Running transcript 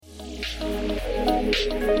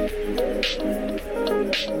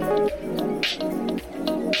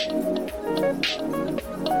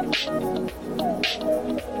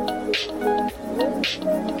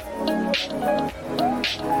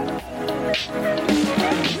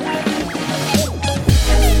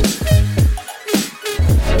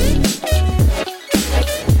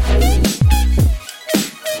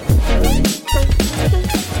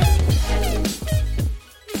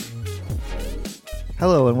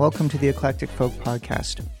Hello and welcome to the Eclectic Folk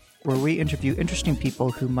Podcast, where we interview interesting people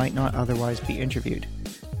who might not otherwise be interviewed.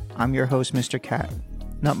 I'm your host, Mr. Cat.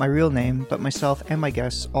 Not my real name, but myself and my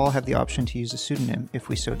guests all have the option to use a pseudonym if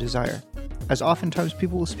we so desire, as oftentimes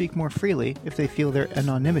people will speak more freely if they feel their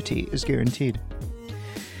anonymity is guaranteed.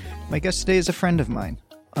 My guest today is a friend of mine.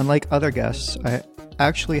 Unlike other guests, I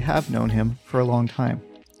actually have known him for a long time.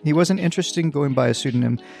 He wasn't interested in going by a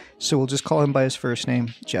pseudonym, so we'll just call him by his first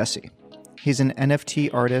name, Jessie. He's an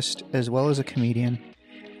NFT artist as well as a comedian.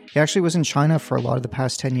 He actually was in China for a lot of the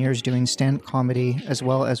past 10 years doing stand-up comedy as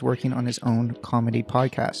well as working on his own comedy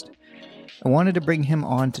podcast. I wanted to bring him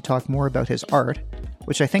on to talk more about his art,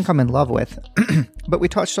 which I think I'm in love with, but we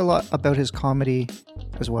touched a lot about his comedy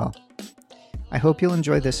as well. I hope you'll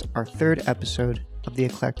enjoy this, our third episode of the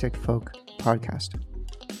Eclectic Folk Podcast.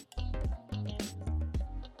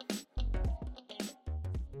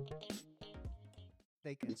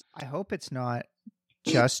 I hope it's not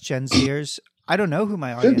just Gen Zers. I don't know who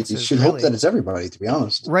my audience is. You should hope that it's everybody, to be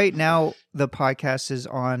honest. Right now, the podcast is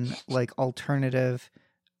on like alternative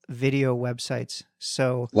video websites.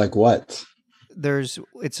 So, like what?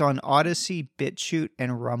 It's on Odyssey, BitChute,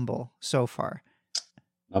 and Rumble so far.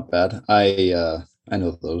 Not bad. I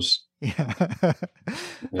know those. Yeah.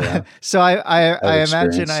 Yeah. So I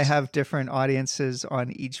imagine I have different audiences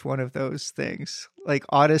on each one of those things. Like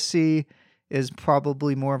Odyssey is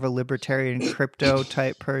probably more of a libertarian crypto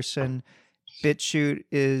type person. BitChute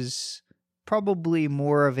is probably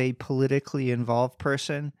more of a politically involved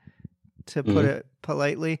person, to put it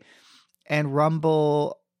politely. And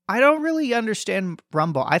Rumble, I don't really understand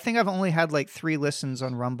Rumble. I think I've only had like 3 listens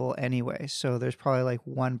on Rumble anyway. So there's probably like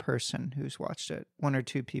one person who's watched it, 1 or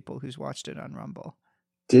 2 people who's watched it on Rumble.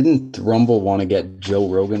 Didn't Rumble want to get Joe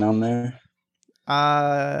Rogan on there?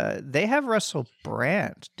 They have Russell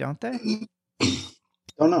Brand, don't they?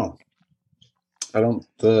 Don't know.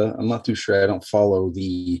 I'm not too sure. I don't follow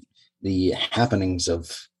the happenings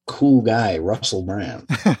of cool guy Russell Brand.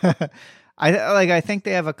 I think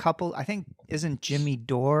they have a couple. I think isn't Jimmy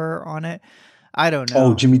Dore on it? I don't know.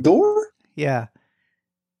 Oh, Jimmy Dore? Yeah.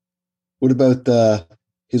 What about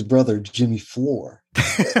his brother Jimmy Floor?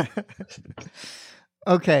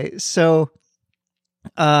 Okay, so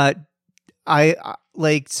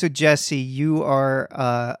so Jesse, you are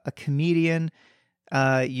a comedian.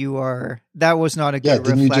 That was not a good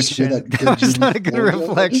reflection. You just hear that was not a good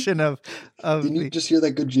reflection of Didn't you just hear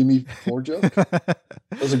that good Jimmy Floor joke? That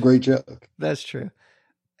was a great joke. That's true.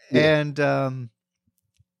 Yeah.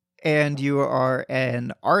 And you are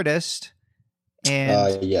an artist,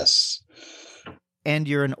 and yes. And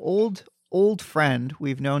you're an old friend.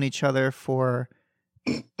 We've known each other for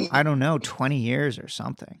I don't know, 20 years or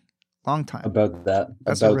something. Long time. About that.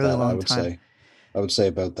 That's about a really that, long time. I would say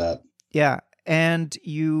about that. Yeah. And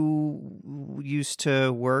you used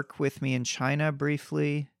to work with me in China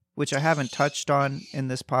briefly, which I haven't touched on in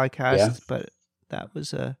this podcast, but that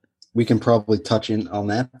was we can probably touch in on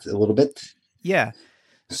that a little bit. Yeah.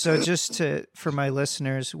 So just for my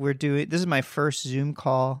listeners, this is my first Zoom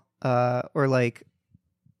call, or like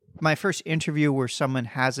my first interview where someone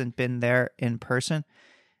hasn't been there in person.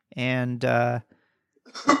 And,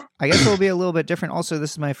 I guess it'll be a little bit different. Also,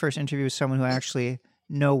 this is my first interview with someone who I actually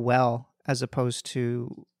know well, as opposed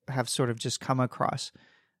to have sort of just come across.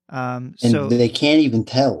 So they can't even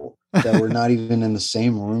tell that we're not even in the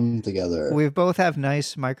same room together. We both have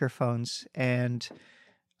nice microphones, and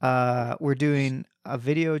we're doing a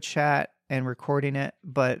video chat and recording it,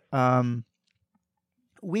 but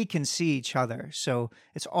we can see each other. So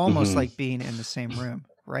it's almost like being in the same room,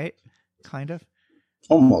 right? Kind of.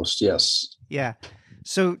 Almost, yes. Yeah.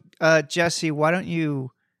 So, Jesse, why don't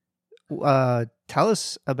you tell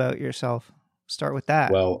us about yourself? Start with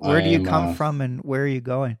that. Well, where do you come from, and where are you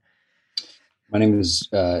going? My name is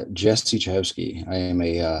Jessie Chowski. I am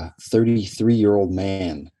a 33-year-old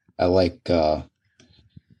man. I like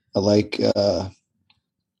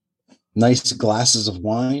nice glasses of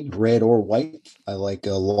wine, red or white. I like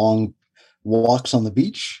long walks on the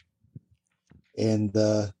beach, and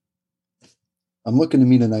I'm looking to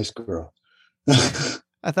meet a nice girl.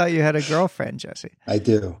 I thought you had a girlfriend, Jesse. I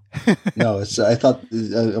do. No, I thought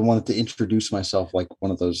I wanted to introduce myself like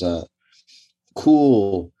one of those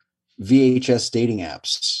cool VHS dating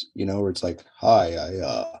apps, where it's like, hi,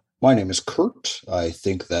 my name is Kurt. I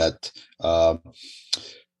think that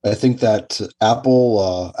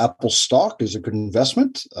Apple stock is a good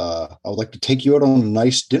investment. I would like to take you out on a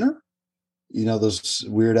nice dinner. Those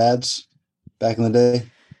weird ads back in the day.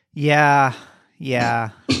 Yeah.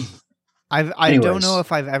 I don't know Anyways,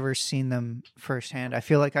 if I've ever seen them firsthand. I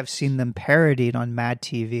feel like I've seen them parodied on Mad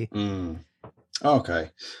TV. Okay.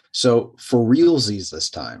 So for realsies this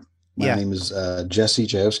time, my Yeah. name is Jessie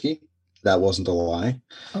Jowski. That wasn't a lie.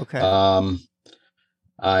 Okay.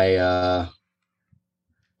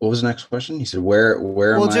 What was the next question? He said, where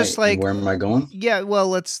Well, am I just like, and where am I going? yeah, well,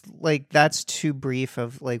 let's like, that's too brief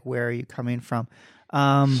of like, where are you coming from?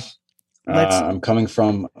 I'm coming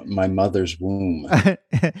from my mother's womb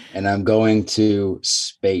and I'm going to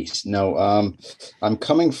space. No, I'm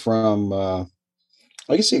coming from,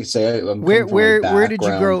 I guess you could say I'm coming from a where did you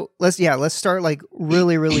background. grow? Let's start like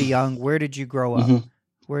really, really young. Where did you grow up? Mhm.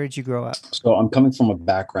 Where did you grow up? So I'm coming from a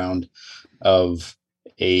background of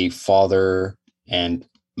a father and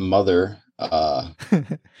mother.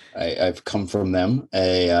 I've come from them.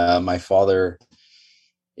 My father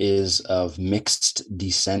is of mixed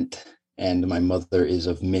descent, and my mother is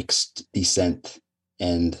of mixed descent.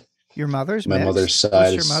 And Your mother's my mixed? mother's side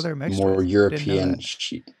What's your is mother mixed more with? European,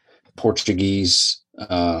 Portuguese,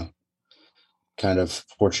 kind of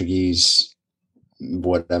Portuguese,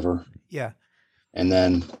 whatever. Yeah. And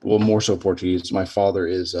then, well, more so Portuguese. My father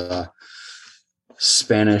is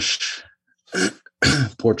Spanish,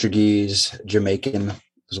 Portuguese, Jamaican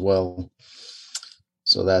as well.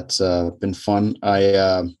 So that's been fun.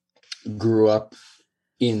 I grew up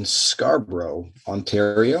in Scarborough,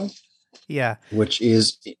 Ontario. Yeah. Which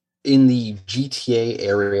is in the GTA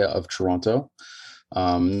area of Toronto.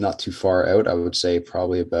 Not too far out. I would say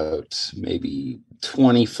probably about maybe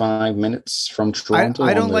 25 minutes from Toronto.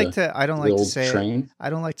 I don't like to train. I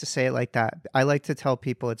don't like to say it like that. I like to tell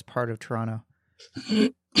people it's part of Toronto.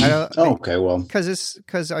 Okay, well,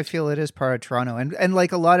 because I feel it is part of Toronto, and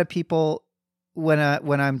like a lot of people when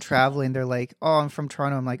I'm traveling, they're like, "Oh, I'm from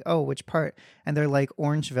Toronto." I'm like, "Oh, which part?" And they're like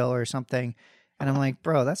Orangeville or something, and I'm like,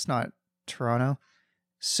 "Bro, that's not Toronto."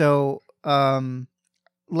 So,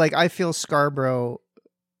 like I feel Scarborough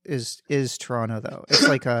is Toronto though. It's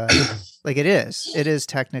like like it is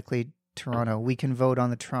technically Toronto. We can vote on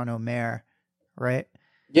the Toronto mayor, right?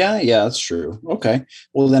 Yeah, that's true. Okay.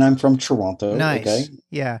 Well, then I'm from Toronto. Nice. Okay.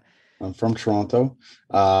 Yeah. I'm from Toronto.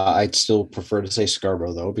 I'd still prefer to say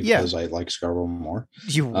Scarborough though, because I like Scarborough more.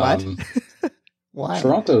 You what? Why?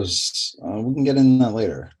 Toronto's, we can get into that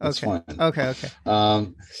later. That's Okay. fine. Okay.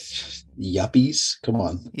 Yuppies. Come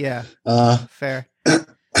on. Yeah. Fair.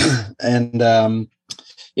 And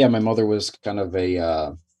my mother was kind of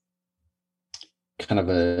a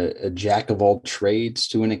jack of all trades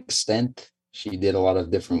to an extent. She did a lot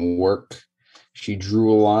of different work. She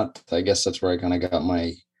drew a lot. I guess that's where I kind of got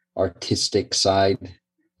my artistic side.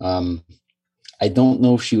 I don't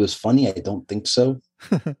know if she was funny. I don't think so.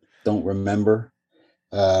 Don't remember.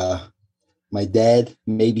 My dad,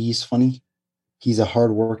 maybe he's funny. He's a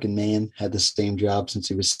hardworking man, had the same job since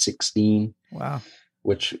he was 16. Wow.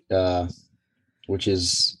 Which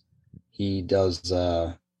is, he does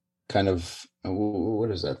kind of,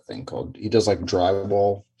 what is that thing called? He does like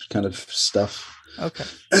drywall kind of stuff. Okay.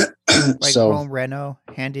 Like home reno,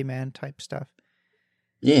 handyman type stuff.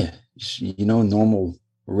 Yeah. Normal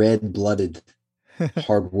red-blooded,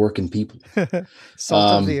 hard-working people.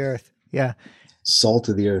 Salt of the earth. Yeah. Salt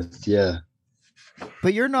of the earth. Yeah.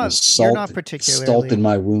 But you're not particularly salt in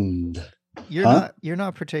my wound. You're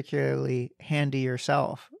not particularly handy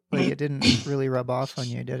yourself. Like it didn't really rub off on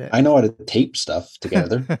you, did it? I know how to tape stuff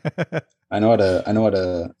together. I know how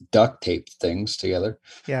to duct tape things together.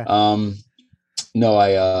 Yeah. No,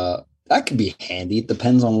 that could be handy. It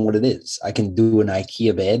depends on what it is. I can do an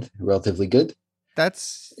IKEA bed relatively good.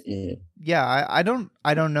 That's yeah. I don't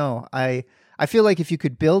know. I feel like if you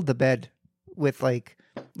could build the bed with like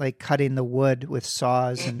cutting the wood with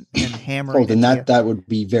saws and hammering. Oh, then that would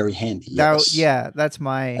be very handy. Yes. That's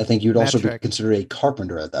my. I think you'd also be considered a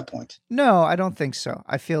carpenter at that point. No, I don't think so.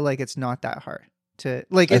 I feel like it's not that hard to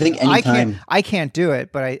like. I think anytime I can't do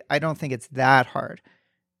it, but I don't think it's that hard.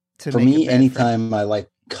 For me, anytime I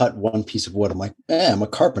cut one piece of wood, I'm like, I'm a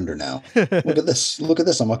carpenter now. Look at this.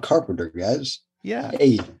 I'm a carpenter, guys. Yeah.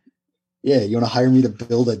 Hey, yeah. You want to hire me to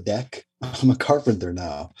build a deck? I'm a carpenter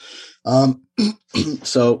now.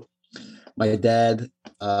 So my dad,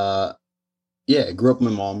 grew up with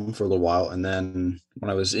my mom for a little while. And then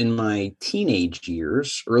when I was in my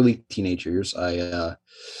early teenage years, I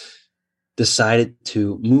decided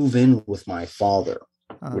to move in with my father.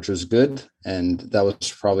 which was good. And that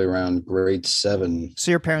was probably around grade 7.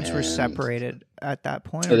 So your parents were And separated at that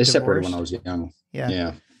point, yeah, or they divorced? separated when I was young. Yeah.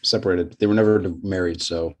 Yeah, separated. They were never married.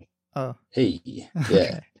 So, Oh, hey, yeah.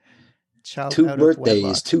 okay. Child 2 out of birthdays,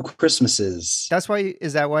 wedlock. 2 Christmases.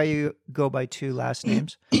 Is that why you go by 2 last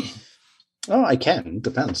names? Oh, I can. It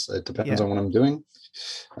depends. It depends Yeah. on what I'm doing.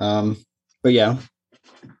 But yeah.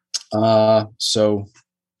 So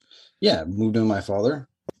yeah, moved in with my father.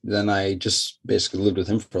 Then I just basically lived with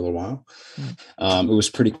him for a little while. It was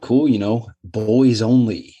pretty cool, boys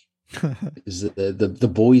only. Is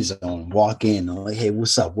the boys zone. Walk in, I'm like, hey,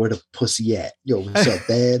 what's up? Where the pussy at? Yo, what's up,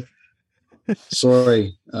 dad?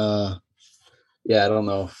 Sorry. Yeah, I don't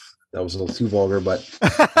know if that was a little too vulgar, but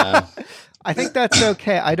I think that's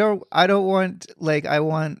okay. I don't want, like, I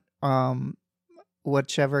want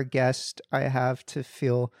whichever guest I have to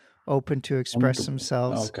feel open to express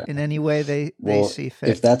themselves in any way they see fit.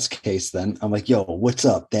 If that's the case, then I'm like, yo, what's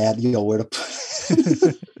up, dad? Yo, where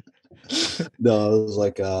the No, it was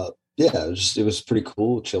like yeah, it was pretty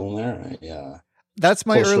cool chilling there. Yeah. That's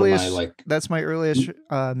my earliest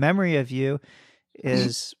memory of you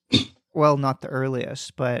is well, not the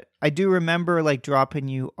earliest, but I do remember like dropping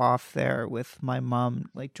you off there with my mom,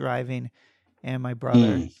 like driving, and my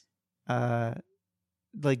brother,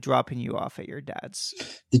 like dropping you off at your dad's.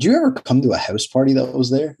 Did you ever come to a house party that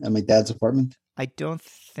was there at my dad's apartment? I don't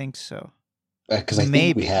think so. Because I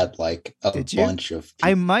think we had like a bunch of people.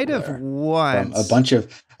 I might have once.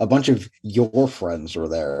 A bunch of your friends were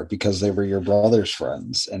there because they were your brother's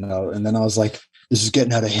friends, and then I was like, "This is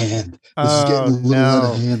getting out of hand. This is getting a little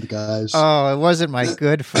out of hand, guys." Oh, it wasn't my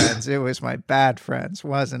good friends; it was my bad friends,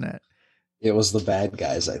 wasn't it? It was the bad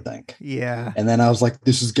guys, I think. Yeah. And then I was like,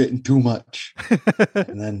 "This is getting too much."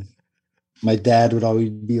 And then my dad would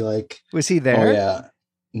always be like, "Was he there?" Oh yeah.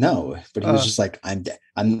 No, but he was just like,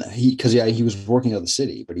 because he was working out of the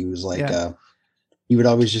city, but he was like, he would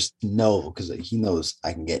always just know because he knows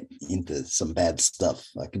I can get into some bad stuff.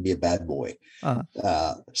 I can be a bad boy.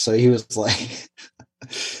 So he was like,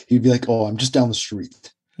 he'd be like, "Oh, I'm just down the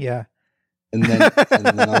street." Yeah. And then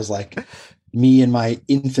I was like, me and my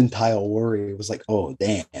infantile worry was like, "Oh,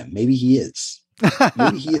 damn, maybe he is.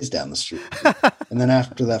 Maybe he is down the street." And then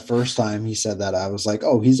after that first time he said that, I was like,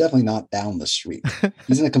 "Oh, he's definitely not down the street.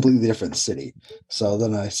 He's in a completely different city." So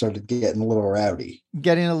then I started getting a little rowdy,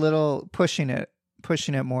 getting a little pushing it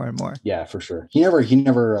more and more. Yeah, for sure. He never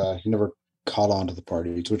caught on to the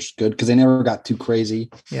parties, which is good because they never got too crazy.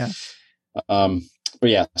 Yeah. But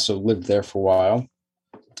yeah, so lived there for a while.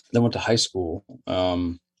 Then went to high school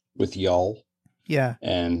with y'all. Yeah.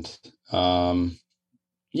 And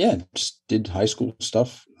yeah, just did high school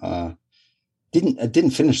stuff. I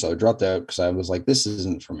didn't finish though. I dropped out because I was like, this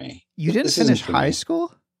isn't for me. You didn't finish high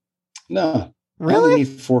school? No. Really? I only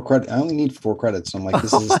need 4 credits. I'm like,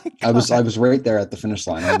 this is I was right there at the finish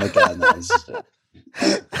line. I'm like, God, no, this is it.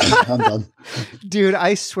 I'm done. Dude,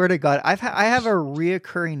 I swear to God, I have a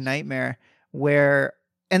reoccurring nightmare where,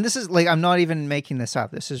 and this is like, I'm not even making this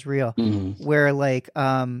up. This is real. Mm-hmm. Where like,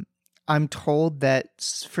 I'm told that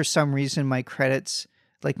for some reason my credits,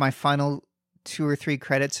 like my final 2 or 3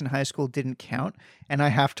 credits in high school didn't count. And I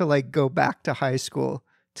have to like go back to high school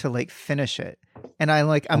to like finish it. And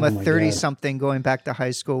I'm a 30 something going back to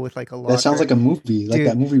high school with like a locker. That sounds like a movie, like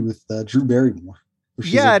that movie with Drew Barrymore.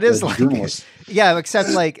 Yeah, it is like, yeah, except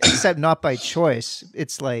not by choice.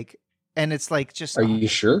 It's like, and it's like just. Are you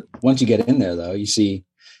sure? Once you get in there though, you see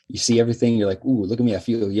everything. You're like, ooh, look at me. I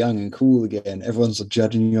feel young and cool again. Everyone's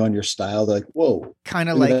judging you on your style. They're like, whoa. Kind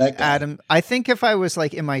of like Adam. I think if I was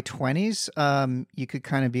like in my 20s, you could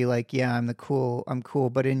kind of be like, yeah, I'm cool.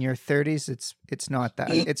 But in your 30s, it's not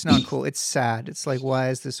that. It's not cool. It's sad. It's like, why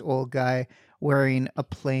is this old guy wearing a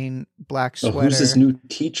plain black sweater? Who's this new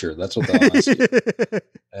teacher? That's what they'll ask you.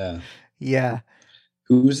 Yeah. Yeah.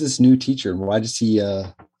 Who's this new teacher? And why does he,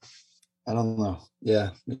 I don't know.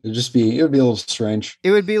 Yeah. It would be a little strange.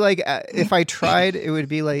 It would be like, if I tried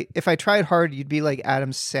hard, you'd be like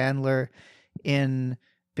Adam Sandler in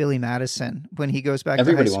Billy Madison when he goes back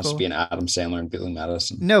Everybody to high school. wants to be an Adam Sandler and Billy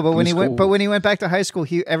Madison. No, but when he went back to high school,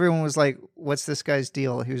 everyone was like, what's this guy's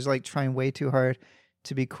deal? He was like trying way too hard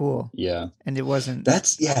to be cool. Yeah. And it wasn't.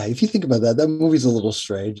 If you think about that movie's a little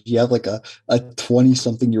strange. You have like a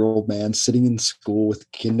 20-something-year-old man sitting in school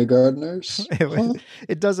with kindergartners.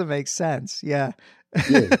 It doesn't make sense. Yeah.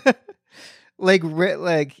 Yeah.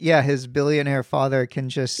 His billionaire father can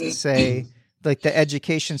just say like the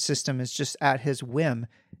education system is just at his whim,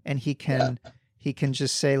 and he can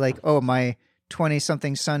just say like, oh, my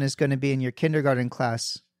 20-something son is going to be in your kindergarten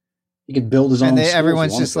class. He could build his own. And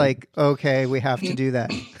everyone's just like, okay, we have to do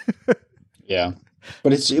that. Yeah,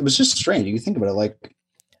 but it was just strange. You think about it, like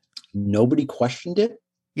Nobody questioned it.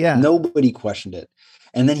 Yeah. Nobody questioned it.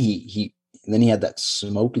 And then he had that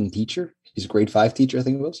smoking teacher. He's a grade 5 teacher, I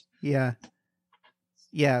think it was. Yeah.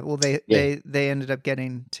 Yeah. Well, they ended up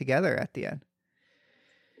getting together at the end.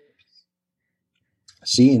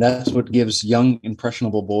 See, and that's what gives young,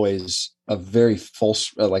 impressionable boys a very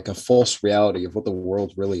false, like a false reality of what the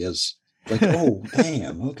world really is. Like, oh,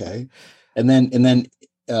 damn, okay. And then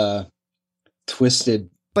twisted.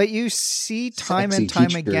 But you see time and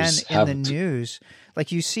time again in the news,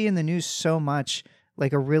 like you see in the news so much,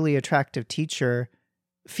 like a really attractive teacher,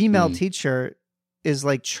 female teacher is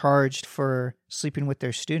like charged for sleeping with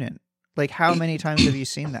their student. Like how many times have you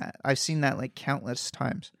seen that? I've seen that like countless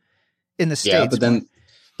times in the States. Yeah,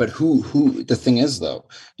 but who the thing is though,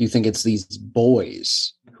 do you think it's these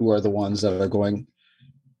boys who are the ones that are going,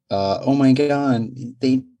 oh my God,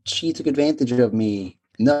 she took advantage of me?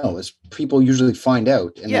 No, it's people usually find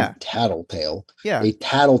out and then tattletale. Yeah. They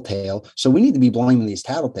tattletale. So we need to be blaming these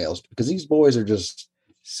tattletales because these boys are just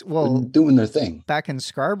doing their thing. Back in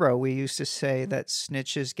Scarborough, we used to say that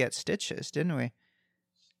snitches get stitches, didn't we?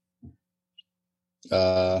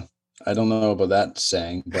 I don't know about that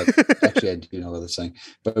saying, but actually I do know about the saying.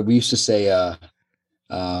 But we used to say,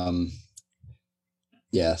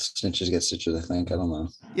 snitches get stitches, I think. I don't know.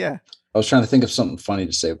 Yeah. I was trying to think of something funny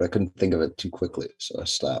to say, but I couldn't think of it too quickly, so I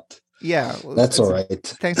stopped. Yeah. Well, that's all right.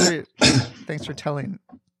 Thanks for telling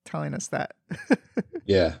us that.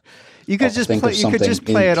 Yeah. You could just play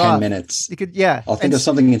it off. 10 minutes. You could, yeah. I'll think of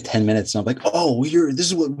something in 10 minutes, and I'm like, oh, this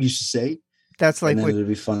is what we used to say. That's like, it'd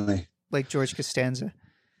be funny. Like George Costanza.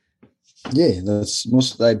 Yeah,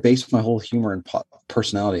 I base my whole humor and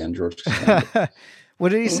personality on George Costanza. What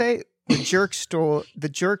did he say? The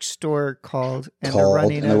jerk store called and they're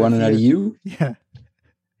running out of you. Yeah.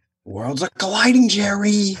 Worlds are colliding,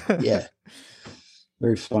 Jerry. Yeah.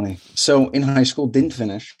 Very funny. So in high school, didn't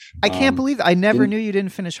finish. I can't believe that. I never knew you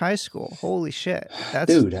didn't finish high school. Holy shit.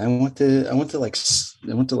 Dude, I went to like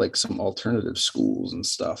some alternative schools and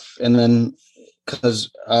stuff. And then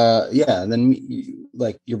and then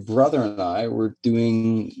like your brother and I were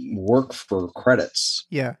doing work for credits.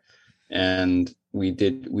 Yeah. And we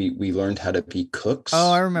learned how to be cooks.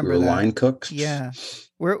 Oh, I remember we were that. line cooks. Yeah.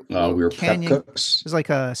 We were prep cooks. It was like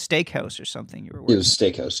a steakhouse or something you were working. It was a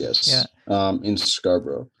steakhouse, yes. Yeah. In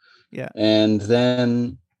Scarborough. Yeah. And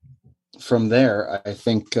then from there, I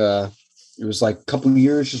think it was like a couple of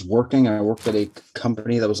years just working. I worked at a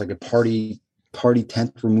company that was like a party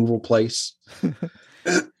tent removal place.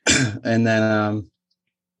 And then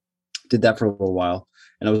did that for a little while.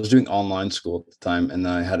 And I was doing online school at the time, and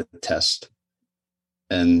then I had a test.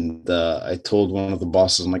 And I told one of the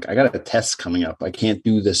bosses, I'm like, I got a test coming up. I can't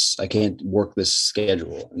do this. I can't work this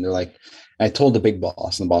schedule. And they're like, I told the big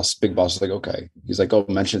boss, and the big boss is like, okay. He's like, oh,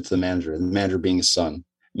 mention it to the manager. And the manager being his son,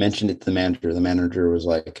 mentioned it to the manager. The manager was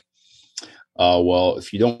like, well,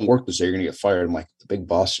 if you don't work this day, you're going to get fired. I'm like, the big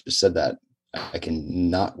boss just said that. I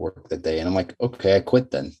can not work that day. And I'm like, okay, I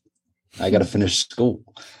quit then. I got to finish school.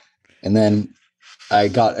 And then I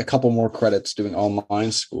got a couple more credits doing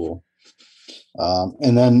online school.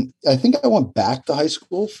 And then I think I went back to high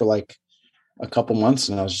school for like a couple months,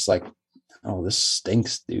 and I was just like, oh, this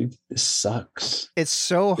stinks, dude. This sucks. It's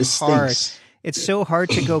so hard. It's so hard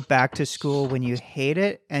to go back to school when you hate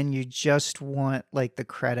it and you just want like the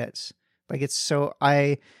credits. Like it's so,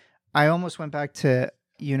 I almost went back to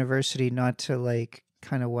university, not to like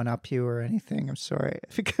kind of one up you or anything. I'm sorry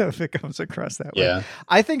if it comes across that way. Yeah.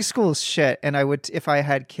 I think school is shit. And I would, if I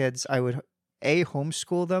had kids, I would A,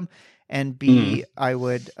 homeschool them, and B, I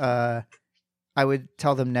would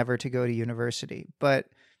tell them never to go to university. But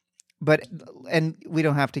and we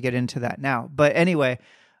don't have to get into that now. But anyway,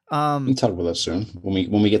 we can talk about that soon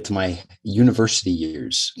when we get to my university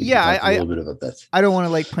years. Yeah, a little bit about that. I don't want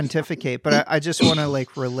to like pontificate, but I just want to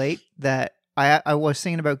like relate that I was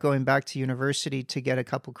thinking about going back to university to get a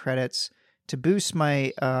couple credits to boost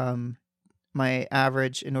my my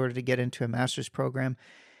average in order to get into a master's program.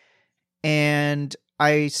 And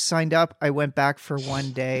I signed up. I went back for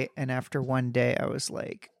one day, and after one day, I was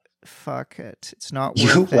like, "Fuck it, it's not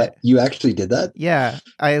worth it." You actually did that? Yeah,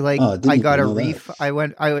 I got a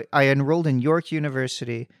refund. I enrolled in York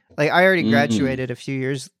University. Like I already graduated a few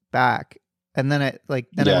years back, and then I went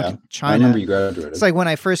to China. I remember you graduated. It's like when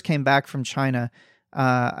I first came back from China,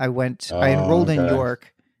 I enrolled in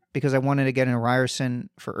York because I wanted to get in Ryerson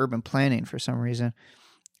for urban planning for some reason.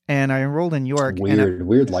 And I enrolled in York.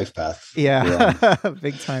 Weird life path. Yeah,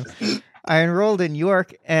 big time. I enrolled in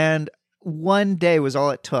York, and one day was all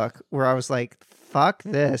it took where I was like, fuck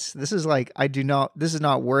this. This is like, this is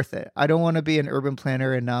not worth it. I don't want to be an urban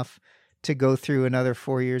planner enough to go through another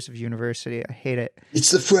 4 years of university. I hate it.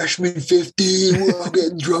 It's the freshman 15. We're all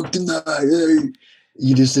getting drunk tonight. Hey.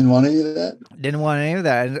 You just didn't want any of that? Didn't want any of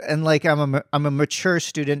that. And like, I'm a mature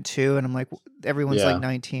student too. And I'm like, everyone's like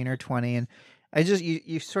 19 or 20. And I just,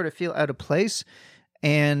 you sort of feel out of place.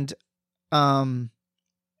 And,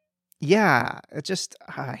 yeah, it just,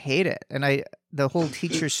 I hate it. And the whole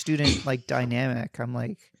teacher student like dynamic, I'm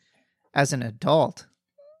like, as an adult,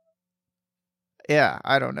 yeah,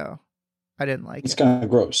 I don't know. I didn't like it. It's kind of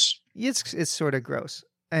gross. It's sort of gross.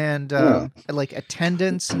 And, like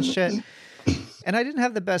attendance and shit. And I didn't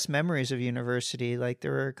have the best memories of university. Like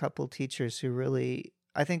there were a couple teachers who really,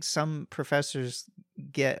 I think some professors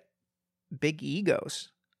get big egos.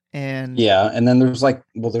 And yeah, and then there's like,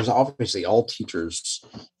 well, there's obviously all teachers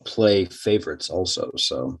play favorites also.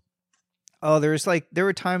 So, there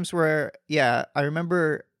were times where, yeah, I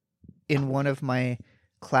remember in one of my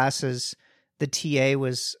classes, the TA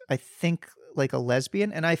was, I think, like a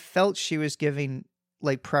lesbian, and I felt she was giving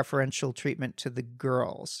like preferential treatment to the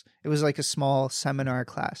girls. It was like a small seminar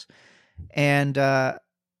class, and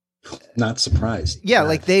not surprised. Yeah,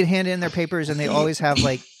 like they'd hand in their papers, and they always have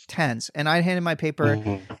like 10s, and I'd hand in my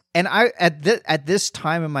paper, and I at this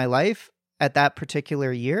time in my life, at that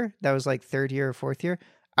particular year, that was like third year or fourth year,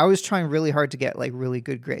 I was trying really hard to get like really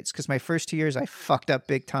good grades, because my first 2 years I fucked up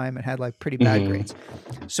big time and had like pretty bad grades.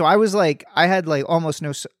 So I was like, I had like almost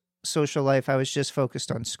no social life. I was just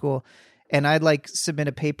focused on school. And I'd like submit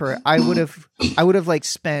a paper. I would have like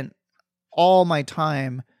spent all my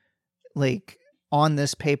time like on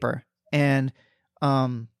this paper and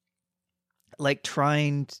like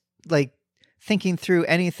thinking through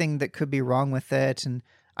anything that could be wrong with it. And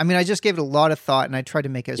I mean, I just gave it a lot of thought, and I tried to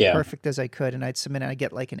make it as perfect as I could, and I'd submit it, and I'd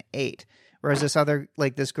get like an 8. Whereas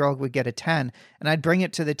this girl would get a 10, and I'd bring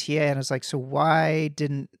it to the TA, and I was like, so why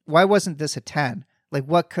wasn't this a 10? Like,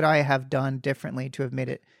 what could I have done differently to have made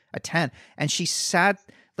it a 10? And she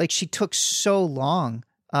took so long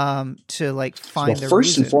to like find the first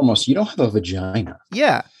reason. And foremost, you don't have a vagina.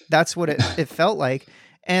 Yeah, that's what it felt like.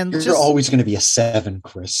 And you're always going to be a 7,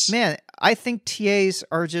 Chris. Man, I think TAs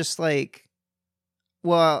are just like,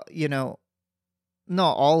 well, you know,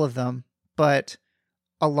 not all of them, but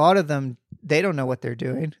a lot of them, they don't know what they're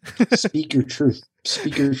doing. Speak your truth.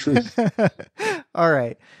 Speak your truth. All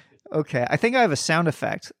right. Okay. I think I have a sound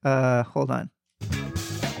effect. Hold on.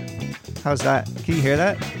 How's that? Can you hear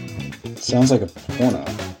that? Sounds like a porno.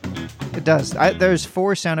 It does. There's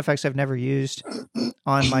 4 sound effects I've never used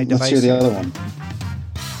on my device. Let's hear the other one.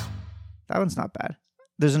 That one's not bad.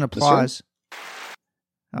 There's an applause.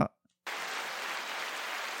 Oh.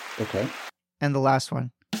 Okay. And the last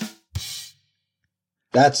one.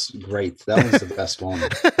 That's great. That was the best one.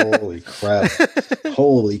 Holy crap.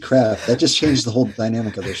 Holy crap. That just changed the whole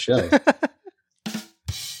dynamic of the show.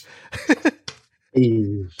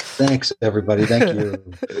 Hey, thanks everybody. Thank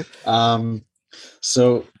you.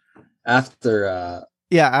 So after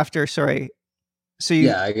sorry. So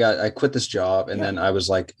I quit this job, and then I was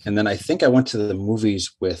like, and then I think I went to the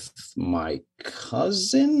movies with my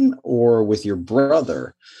cousin or with your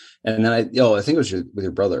brother. And then I think it was with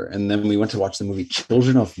your brother. And then we went to watch the movie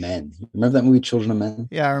Children of Men. Remember that movie, Children of Men?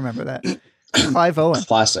 Yeah, I remember that. Clive Owen.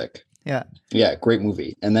 Classic. Yeah. Yeah, great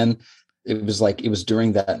movie. And then it was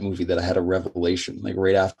during that movie that I had a revelation, like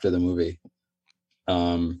right after the movie.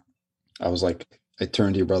 I was like, I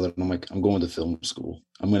turned to your brother and I'm like, I'm going to film school.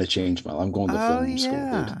 I'm going to change my life. I'm going to film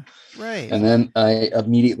school. Dude. Right. And then I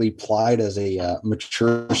immediately applied as a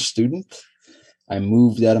mature student. I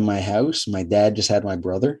moved out of my house. My dad just had my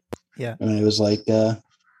brother. Yeah. And I was like, I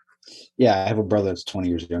have a brother that's 20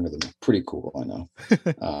 years younger than me. Pretty cool, I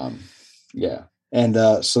know. Yeah.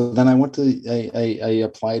 And so then I went to, I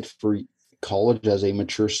applied for college as a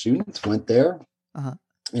mature student, went there. Uh-huh.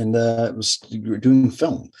 And was doing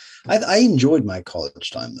film. I enjoyed my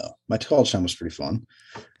college time, though. My college time was pretty fun.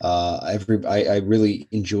 I really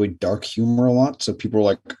enjoyed dark humor a lot. So people were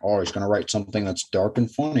like, "Oh, he's going to write something that's dark and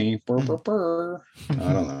funny." Burr, burr, burr.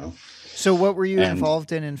 I don't know. So, what were you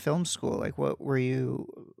involved in film school? Like, what were you?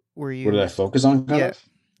 What did I focus on?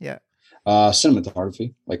 Yeah.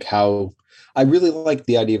 Cinematography, like how I really like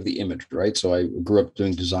the idea of the image, right? So I grew up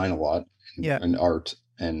doing design a lot, and art,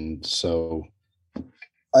 and so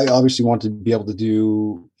I obviously want to be able to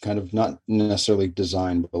do kind of not necessarily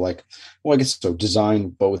design, but like, well, I guess so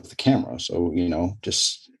design, but with the camera. So,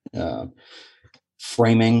 just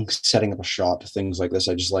framing, setting up a shot, things like this.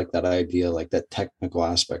 I just like that idea, like that technical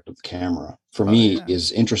aspect of the camera for me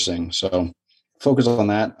is interesting. So focus on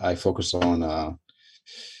that. I focus on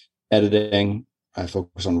editing. I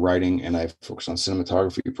focus on writing, and I focus on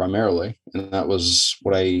cinematography primarily. And that was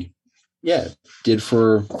what I Yeah, did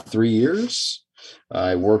for 3 years.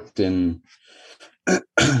 I worked in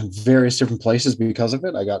various different places because of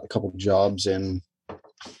it. I got a couple of jobs in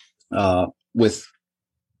with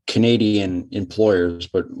Canadian employers,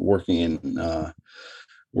 but working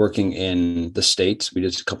in the States. We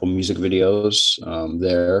did a couple music videos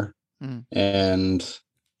there, and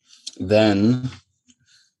then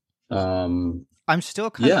I'm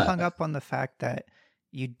still kind of yeah, hung up on the fact that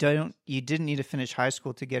you didn't need to finish high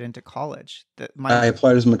school to get into college. That I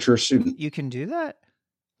applied as a mature student. you can do that.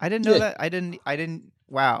 I didn't know Yeah, that. I didn't.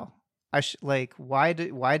 Wow. Why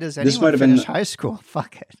does this anyone might have finish been. high school?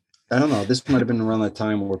 Fuck it. I don't know. This might have been around that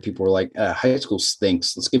time where people were like, high school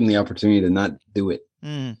stinks. Let's give them the opportunity to not do it.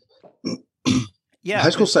 Mm. Yeah, High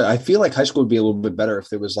school, I feel like high school would be a little bit better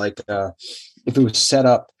if it was like, if it was set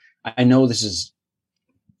up. I know this is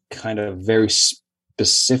kind of very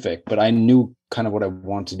specific, but I knew kind of what I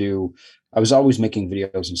want to do. I was always making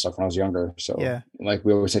videos and stuff when I was younger. So yeah, like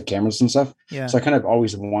we always had cameras and stuff. yeah. So I kind of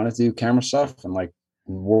always wanted to do camera stuff and like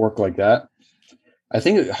work like that. I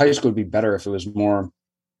think high school would be better if it was more.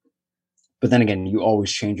 But then again, you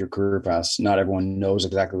always change your career paths. Not everyone knows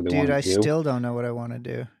exactly what they want to do. Dude, I still don't know what I want to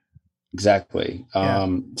do. Exactly. Yeah.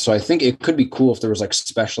 So I think it could be cool if there was like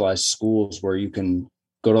specialized schools where you can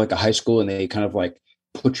go to like a high school and they kind of like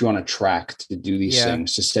put you on a track to do these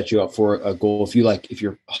things to set you up for a goal. If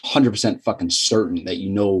you're 100% fucking certain that you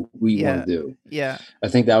know what you want to do. Yeah. I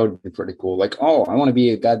think that would be pretty cool. Like, oh, I want to be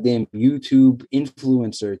a goddamn YouTube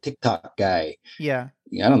influencer, TikTok guy. Yeah.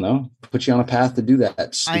 I don't know. Put you on a path to do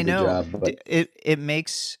that stupid I know. job. But it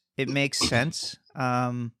makes sense.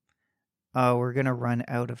 Oh, we're gonna run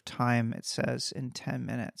out of time. It says in 10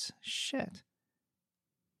 minutes. Shit.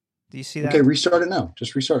 Do you see that? Okay, restart it now.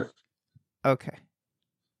 Just restart it. Okay.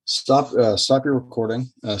 Stop your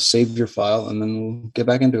recording, save your file, and then we'll get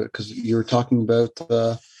back into it because you were talking about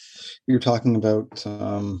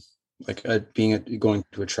like going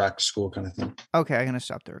to a track school kind of thing. Okay, I'm gonna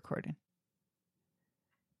stop the recording.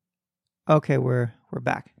 Okay, we're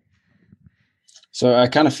back. So I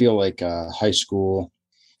kind of feel like high school.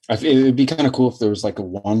 It would be kind of cool if there was like a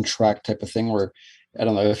one track type of thing where, I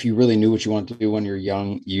don't know, if you really knew what you wanted to do when you're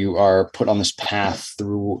young, you are put on this path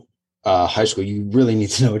through high school. You really need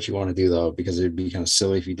to know what you want to do though, because it'd be kind of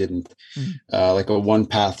silly if you didn't. Like a one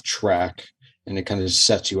path track, and it kind of just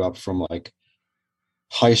sets you up from like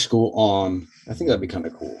high school on. I think that'd be kind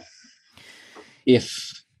of cool.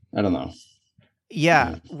 If I don't know.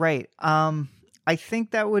 Yeah, right. I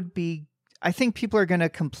think that would be. I think people are going to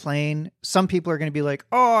complain. Some people are going to be like,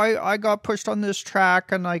 "Oh, I got pushed on this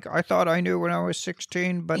track, and like I thought I knew when I was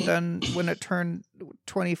 16, but then when it turned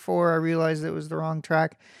 24, I realized it was the wrong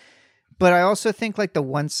track." But I also think like the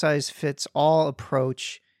one size fits all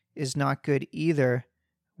approach is not good either,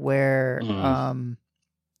 where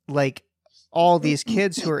like all these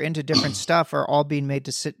kids who are into different stuff are all being made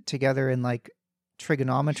to sit together in like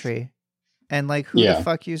trigonometry, and like who the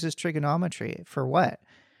fuck uses trigonometry for what?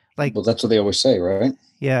 Like, well, that's what they always say, right?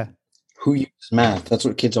 Yeah. Who uses math? That's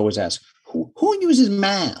what kids always ask. Who uses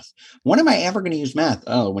math? When am I ever going to use math?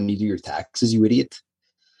 Oh, when you do your taxes, you idiot.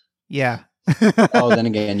 Yeah. Oh, then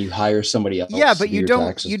again, you hire somebody else. Yeah, but you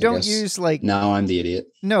don't use like. Now I'm the idiot.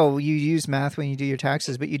 No, you use math when you do your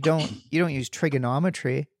taxes, but you don't use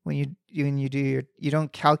trigonometry when you do you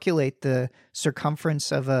don't calculate the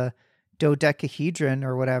circumference of a dodecahedron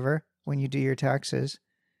or whatever when you do your taxes.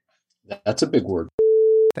 That's a big word.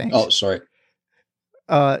 Thanks. Oh, sorry.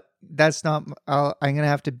 That's not. I'm gonna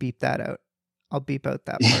have to beep that out. I'll beep out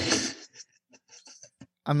that part.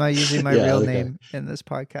 I'm not using my real name in this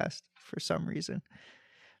podcast for some reason.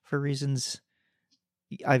 For reasons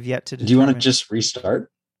I've yet to determine. Do you want to just restart?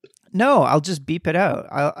 No, I'll just beep it out.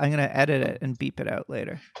 I'm gonna edit it and beep it out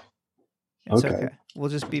later. It's okay. We'll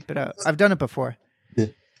just beep it out. I've done it before. Yeah.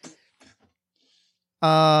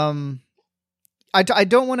 I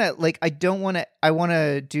don't want to I want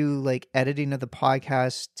to do like editing of the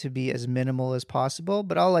podcast to be as minimal as possible,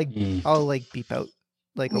 but I'll beep out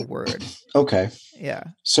like a word. Okay. Yeah.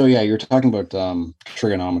 So yeah, you're talking about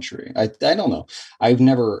trigonometry. I don't know. I've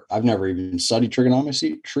never even studied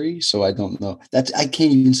trigonometry, so I don't know. I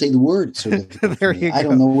can't even say the word. So there you go. I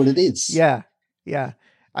don't know what it is. Yeah. Yeah.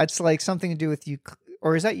 It's like something to do with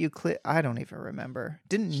or is that Euclid? I don't even remember.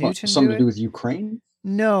 Didn't Newton something to do with Ukraine?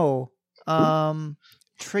 No.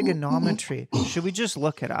 Trigonometry. Should we just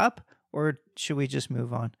look it up or should we just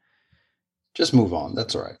move on? Just move on.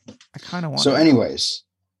 That's all right. I kind of want. So, anyways,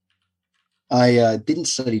 I didn't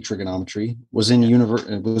study trigonometry. Was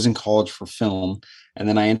in college for film, and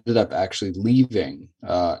then I ended up actually leaving.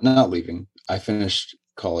 Not leaving. I finished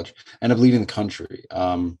college. Ended up leaving the country.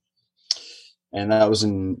 And that was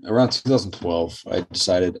in around 2012. I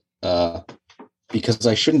decided because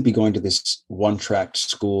I shouldn't be going to this one track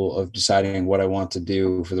school of deciding what I want to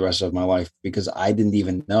do for the rest of my life, because I didn't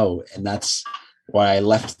even know. And that's why I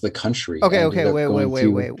left the country. I Okay, ended up going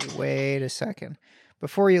to, wait a second.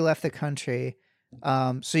 Before you left the country,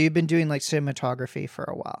 so you've been doing like cinematography for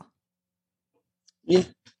a while. yeah,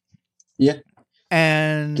 yeah,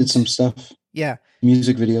 And did some stuff, yeah,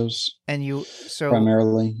 music videos, and you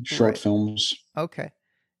primarily short right. films. Okay.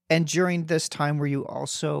 And during this time, were you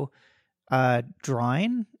also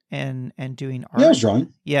drawing and doing art? Yeah, I was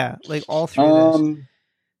drawing. Yeah, like all through this.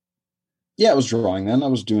 Yeah, I was drawing then. I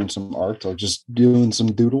was doing some art or just doing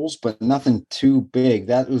some doodles, but nothing too big.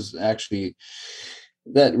 That was actually,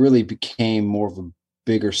 that really became more of a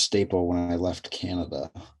bigger staple when I left Canada.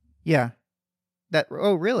 Yeah. That.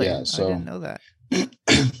 Oh, really? Yeah, I didn't so know that.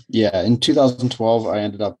 yeah, in 2012, I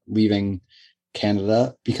ended up leaving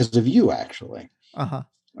Canada because of you, actually. Uh huh.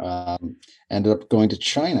 Um, Ended up going to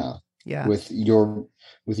China Yeah. with your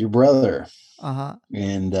brother, Uh huh.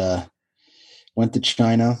 and went to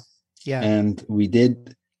China, Yeah. and we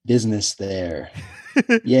did business there.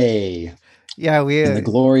 Yay! Yeah. We In the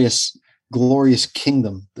glorious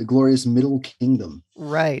kingdom, the glorious Middle Kingdom.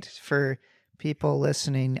 right. For people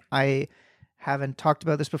listening, I haven't talked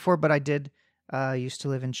about this before, but I did. Used to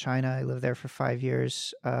live in China. I lived there for 5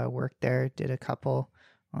 years. Worked there. Did a couple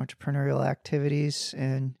entrepreneurial activities,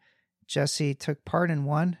 and Jessie took part in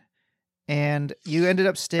one. And you ended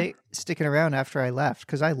up sticking around after I left,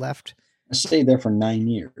 because I left. I stayed there for 9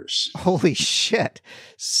 years. Holy shit!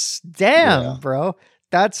 Damn, Yeah, bro,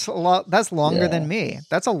 that's a lot. That's longer than yeah, me.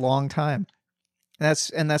 That's a long time. That's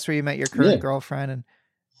where you met your current yeah, girlfriend. And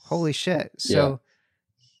holy shit! yeah. So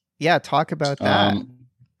yeah, talk about that. Um,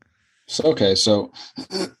 so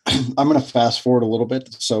I'm going to fast forward a little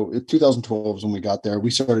bit. So in 2012 is when we got there.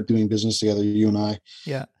 We started doing business together, you and I.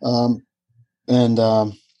 Yeah, And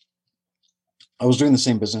I was doing the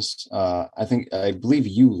same business. I believe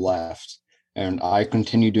you left, and I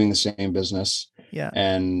continued doing the same business. yeah,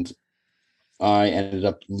 And I ended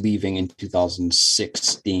up leaving in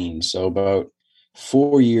 2016. So about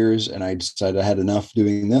 4 years, and I decided I had enough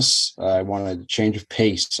doing this. I wanted a change of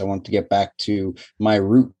pace. I wanted to get back to my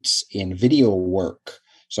roots in video work.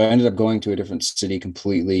 So I ended up going to a different city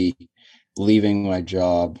completely, leaving my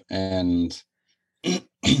job, and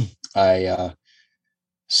I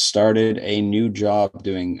started a new job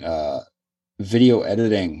doing video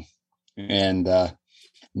editing. And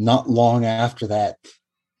not long after that,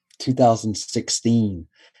 2016,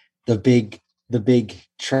 the big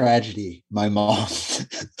tragedy, my mom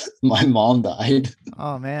died.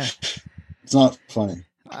 oh man, It's not funny.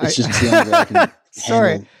 I It's just the only way I can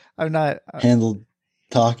sorry, handle I'm not handle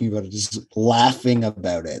talking about it, just laughing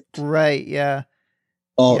about it. right. Yeah,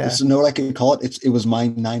 Oh, yeah, so know what I can call it? It was my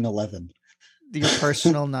 9/11. your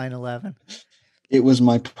personal 9/11. It was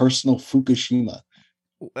my personal Fukushima.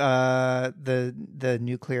 The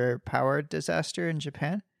nuclear power disaster in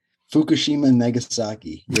Japan. Fukushima and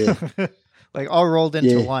Nagasaki. Yeah. Like all rolled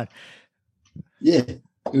into Yeah. one. Yeah.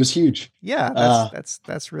 It was huge. Yeah,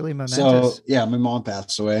 that's really momentous. So yeah, my mom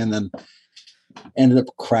passed away, and then ended up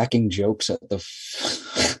cracking jokes at the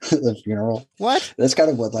funeral. What? That's kind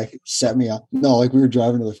of what like set me up. No, like we were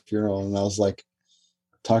driving to the funeral, and I was like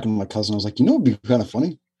talking to my cousin. I was like, you know, it'd be kind of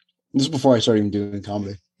funny. This is before I started even doing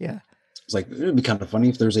comedy. Yeah. It's like it'd be kind of funny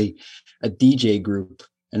if there's a DJ group,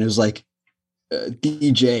 and it was like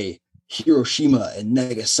DJ Hiroshima and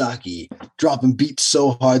Nagasaki dropping beats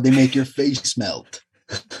so hard they make your face melt.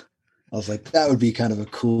 I was like, that would be kind of a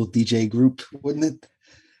cool DJ group, wouldn't it?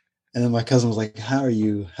 And then my cousin was like, how are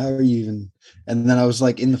you even? And then I was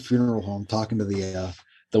like in the funeral home talking to the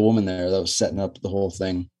woman there that was setting up the whole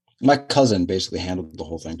thing. My cousin basically handled the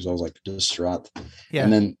whole thing because I was like distraught. Yeah.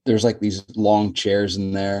 And then there's like these long chairs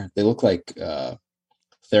in there. They look like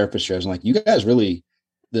therapist chairs. I'm like, you guys really,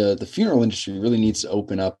 the funeral industry really needs to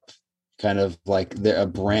open up kind of like a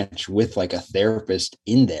branch with like a therapist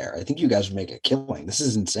in there. I think you guys would make a killing. This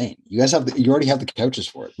is insane. You guys you already have the couches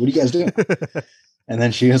for it. What are you guys doing? And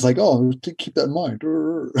then she was like, oh, keep that in mind.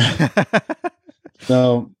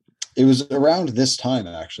 So it was around this time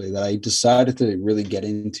actually that I decided to really get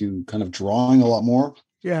into kind of drawing a lot more.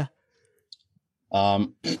 Yeah.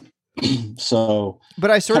 So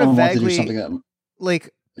but I sort of vaguely do something that,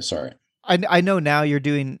 like, sorry. I know now you're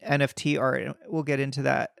doing NFT art, and we'll get into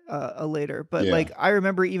that later. But Yeah. like I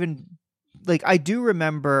remember even like I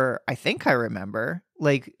think I remember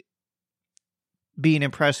like being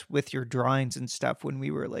impressed with your drawings and stuff when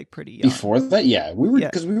we were like pretty young. Before that, yeah, we were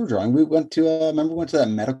because we were drawing. We went to remember we went to that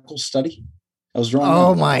medical study. I was drawing.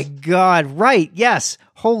 Oh my God. Right. Yes.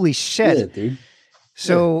 Holy shit. Yeah, dude.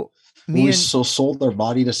 So me we sold our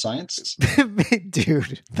body to science.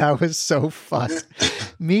 Dude, that was so fucked.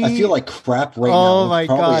 I feel like crap right now. Oh my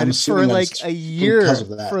God. For like a year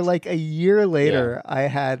later, I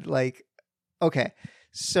had like, okay.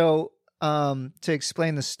 So, to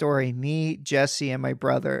explain the story, me, Jessie, and my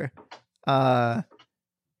brother,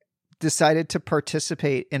 decided to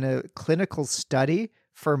participate in a clinical study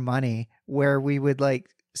for money where we would like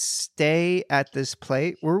stay at this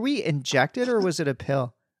place. Were we injected or was it a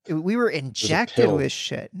pill? We were injected with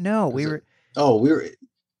shit. No, we were. I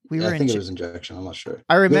think it was injection. I'm not sure.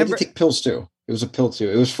 I remember. We had to take pills too. It was a pill too.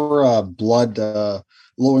 It was for blood,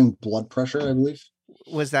 lowering blood pressure, I believe.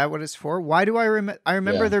 Was that what it's for? Why do I remember? I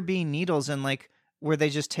remember there being needles and like, were they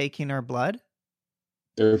just taking our blood?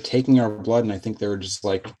 They're taking our blood, and I think they were just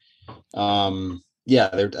like, I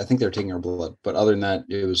think they were taking our blood. But other than that,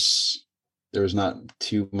 there was not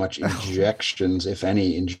too much injections, if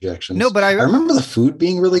any injections. No, but I remember the food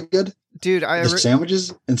being really good. Dude, the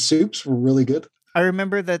sandwiches and soups were really good. I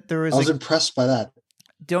remember that there was. I was impressed by that.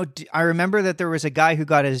 I remember that there was a guy who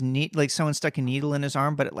got his someone stuck a needle in his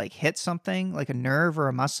arm, but it like hit something like a nerve or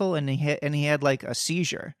a muscle, and he had like a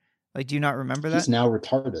seizure. Like, do you not remember that? He's now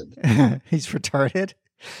retarded. He's retarded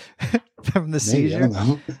from the seizure. I don't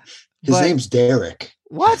know. His name's Derek.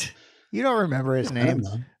 What? You don't remember his name? I don't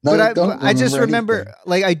know. But I just remember,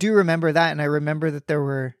 like, I do remember that, and I remember that there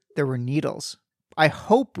were needles. I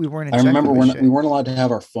hope we weren't. I remember we weren't allowed to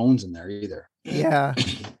have our phones in there either. Yeah.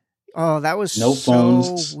 Oh, that was no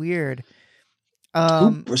phones. Weird.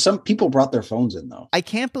 Some people brought their phones in though. I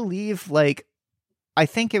can't believe, like, I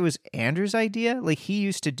think it was Andrew's idea. Like, he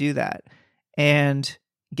used to do that and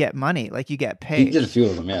get money. Like, you get paid. He did a few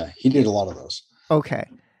of them. Yeah, he did a lot of those. Okay,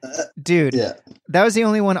 dude. Yeah, that was the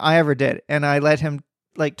only one I ever did, and I let him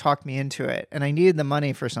like talk me into it. And I needed the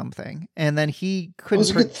money for something, and then he couldn't. It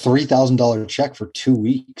was a good $3,000 check for 2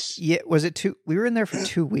 weeks. Yeah, was it two? We were in there for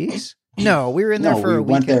 2 weeks. No, we were in there for a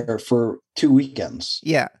weekend. We went there for 2 weekends.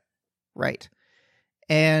 Yeah, right.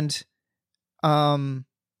 And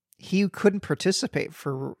he couldn't participate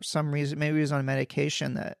for some reason. Maybe he was on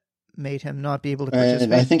medication that made him not be able to participate.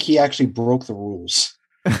 And I think he actually broke the rules.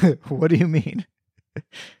 What do you mean?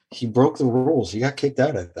 He broke the rules. He got kicked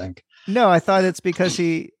out, I think. No, I thought it's because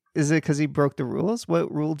he broke the rules?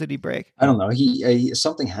 What rule did he break? I don't know. He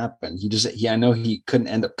something happened. I know he couldn't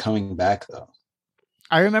end up coming back though.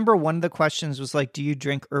 I remember one of the questions was like, "Do you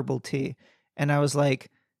drink herbal tea?" And I was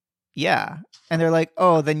like, "Yeah." And they're like,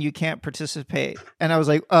 "Oh, then you can't participate." And I was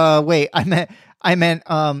like, wait, I meant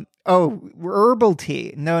herbal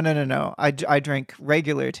tea. No. I drink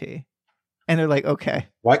regular tea." And they're like, "Okay."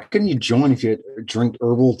 Why couldn't you join if you drink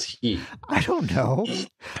herbal tea? I don't know.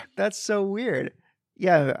 That's so weird.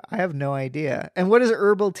 Yeah, I have no idea. And what does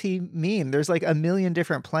herbal tea mean? There's like a million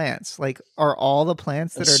different plants. Like, are all the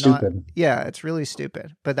plants that are stupid. Not? Yeah, it's really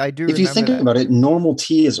stupid. But I do. If you think about it, normal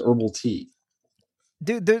tea is herbal tea.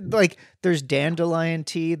 Dude, there's dandelion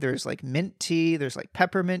tea, there's like mint tea, there's like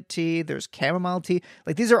peppermint tea, there's chamomile tea.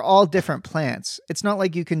 Like, these are all different plants. It's not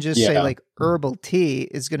like you can just say like herbal tea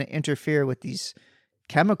is going to interfere with these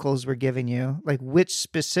chemicals we're giving you. Like, which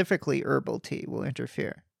specifically herbal tea will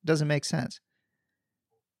interfere? Doesn't make sense.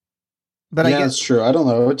 But I guess that's true. I don't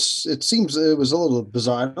know. It seems it was a little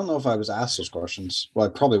bizarre. I don't know if I was asked those questions. Well, I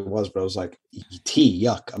probably was, but I was like, tea,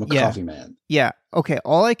 yuck. I'm a coffee man. Yeah. Okay.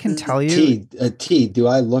 All I can tell you, tea. Do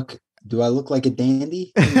I look like a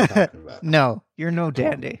dandy? What are you talking about? No, you're no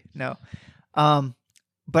dandy. No.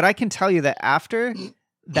 But I can tell you that after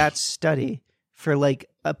that study, for like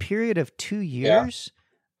a period of 2 years,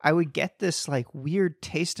 I would get this like weird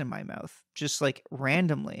taste in my mouth, just like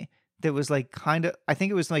randomly. That was like kind of, I think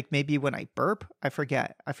it was like maybe when I burp. I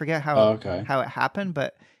forget how it happened,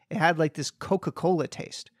 but it had like this Coca-Cola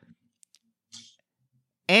taste.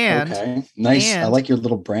 And nice. I like your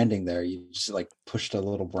little branding there. You just like pushed a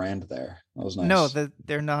little brand there. That was nice. No,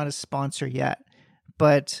 they're not a sponsor yet,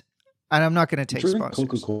 and I'm not going to take sponsors.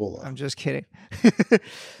 Coca-Cola. I'm just kidding.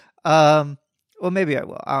 Well, maybe I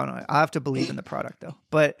will. I don't know. I'll have to believe in the product though.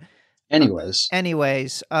 But anyways,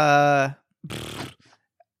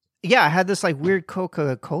 yeah, I had this like weird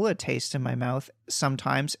Coca-Cola taste in my mouth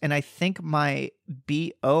sometimes, and I think my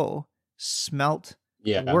BO smelt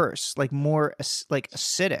worse, like more like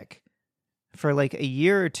acidic for like a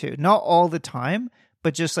year or two. Not all the time,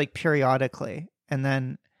 but just like periodically. And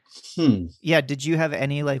then, did you have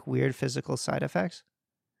any like weird physical side effects?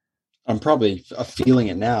 I'm probably feeling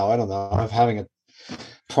it now. I don't know. I'm having a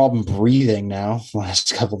problem breathing now the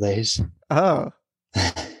last couple of days. Oh.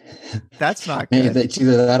 That's not good. It's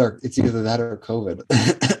either that or COVID.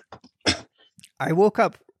 I woke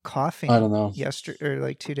up coughing. I don't know. Yesterday or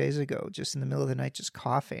like 2 days ago, just in the middle of the night, just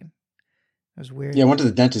coughing. It was weird. Yeah, I went to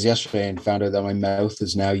the dentist yesterday and found out that my mouth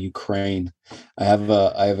is now Ukraine. My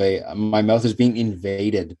mouth is being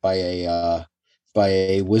invaded by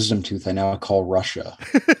a wisdom tooth I now call Russia.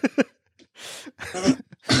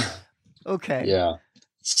 Okay. Yeah,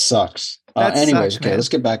 it sucks. That Anyways, sucks, okay, man. let's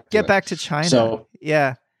get back to China. So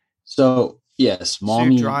yeah. So yes, So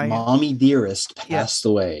you're drying- mommy dearest passed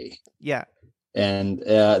away. Yeah. And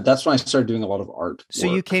that's when I started doing a lot of art. So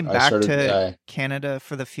you came back to Canada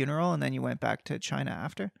for the funeral, and then you went back to China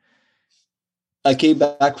after? I came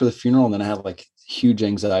back for the funeral, and then I had like huge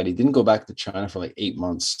anxiety. Didn't go back to China for like 8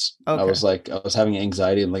 months. Okay. I was having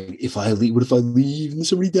anxiety. And like, if I leave, what if I leave and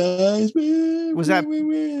somebody dies? Was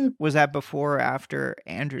that before or after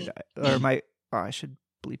Andrew died? Or I should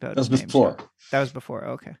bleep out. That was before. That was before.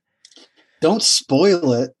 Okay. Don't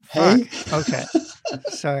spoil it. Fuck. Hey. Okay.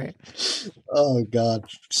 Sorry. Oh God.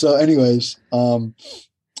 So, anyways,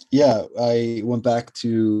 yeah, I went back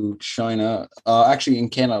to China. Actually, in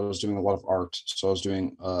Canada, I was doing a lot of art. So I was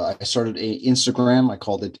doing. I started a Instagram. I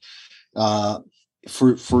called it.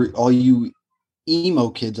 For all you emo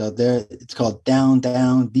kids out there, it's called Down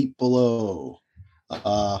Down Deep Below.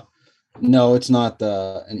 No, it's not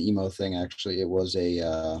an emo thing. Actually, it was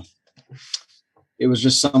it was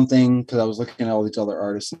just something because I was looking at all these other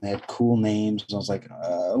artists and they had cool names. And I was like,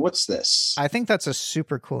 what's this? I think that's a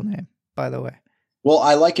super cool name, by the way. Well,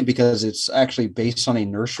 I like it because it's actually based on a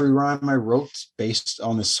nursery rhyme I wrote based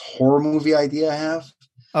on this horror movie idea I have.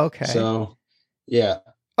 Okay. So, yeah.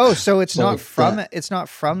 Oh, so it's not from it's not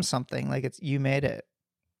from something like you made it.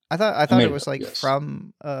 I thought it was like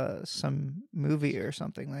from some movie or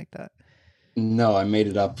something like that. No, I made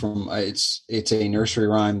it up from it's a nursery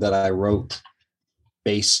rhyme that I wrote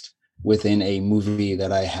based within a movie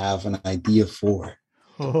that I have an idea for.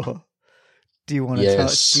 Oh. Do you want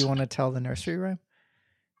to tell the nursery rhyme?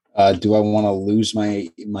 Do I want to lose my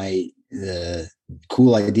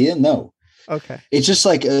cool idea? No. Okay. It's just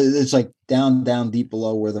like it's like down deep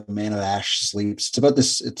below where the man of ash sleeps. It's about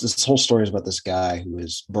this. This whole story is about this guy who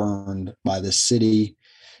is burned by the city,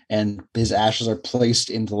 and his ashes are placed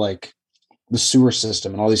into like the sewer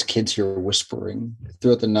system, and all these kids hear whispering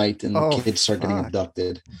throughout the night, and the kids start getting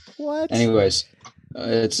abducted. What? Anyways,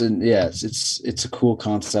 it's a cool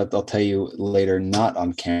concept. I'll tell you later, not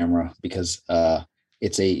on camera, because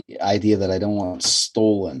it's a idea that I don't want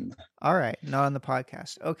stolen. All right, not on the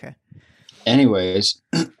podcast. Okay. Anyways,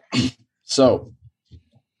 so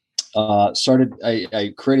I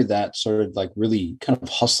created that, started like really kind of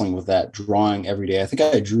hustling with that, drawing every day. I think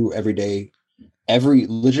I drew every day.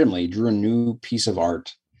 Legitimately drew a new piece of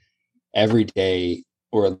art every day,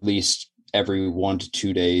 or at least every 1 to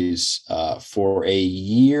 2 days for a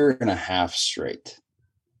year and a half straight,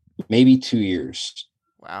 maybe 2 years.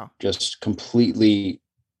 Wow. Just completely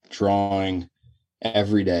drawing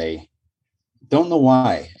every day. Don't know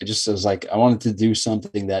why. I was like, I wanted to do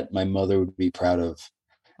something that my mother would be proud of,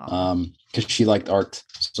 because she liked art.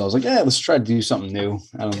 So I was like, yeah, let's try to do something new.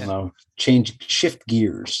 I don't know, shift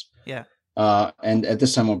gears. Yeah. And at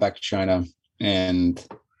this time I went back to China, and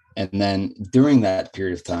then during that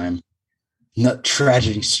period of time,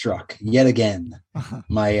 tragedy struck yet again.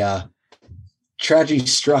 My tragedy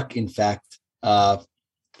struck, in fact,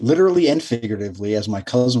 literally and figuratively, as my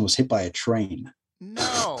cousin was hit by a train.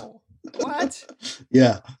 No. What?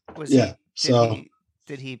 Yeah.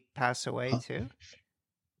 Did he pass away too?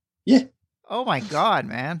 Yeah. Oh my God,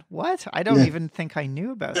 man. What? I don't even think I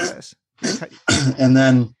knew about this. And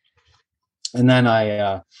then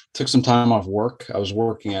I took some time off work. I was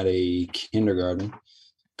working at a kindergarten.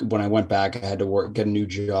 When I went back, I had to get a new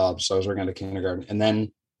job. So I was working at a kindergarten. And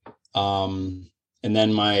then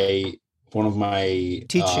one of my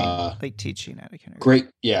teaching at a kindergarten.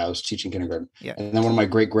 I was teaching kindergarten. Yeah. And then one of my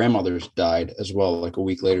great grandmothers died as well, like a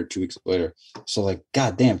week later, 2 weeks later. So like,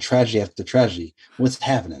 goddamn, tragedy after tragedy. What's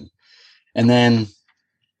happening? And then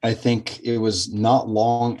I think it was not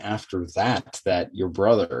long after that your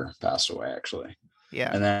brother passed away, actually. Yeah.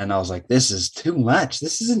 And then I was like, this is too much.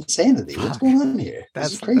 This is insanity. What's going on here?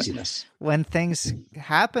 This is craziness. When things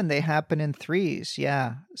happen, they happen in threes.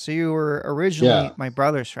 Yeah. So you were originally my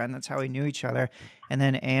brother's friend. That's how we knew each other. And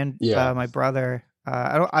then my brother,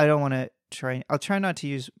 I don't want to try. I'll try not to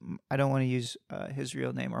use. I don't want to use his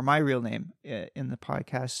real name or my real name in the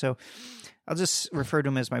podcast. So I'll just refer to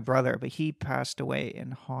him as my brother. But he passed away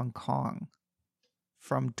in Hong Kong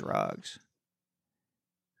from drugs.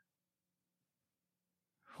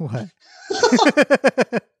 What?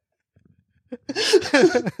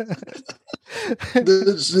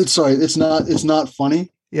 Sorry, it's not funny.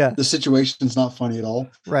 Yeah. The situation's not funny at all.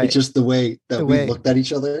 Right. It's just the way that we looked at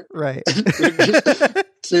each other. Right. We're just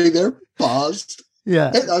sitting there, paused.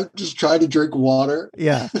 Yeah. And I'm just trying to drink water.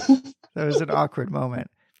 Yeah. That was an awkward moment.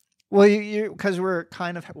 Well, you because we're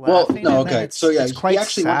kind of laughing. Well, no, and okay. So yeah, he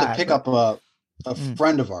actually went to pick up a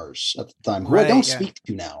friend of ours at the time who I don't speak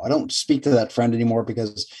to now. I don't speak to that friend anymore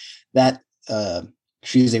because that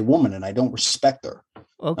she's a woman and I don't respect her.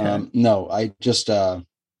 Okay. No, I just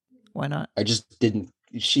why not? I just didn't.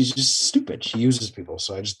 She's just stupid. She uses people,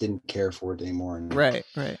 so I just didn't care for it anymore. And, right.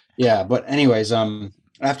 Yeah, but anyways,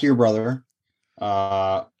 after your brother,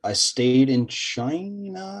 I stayed in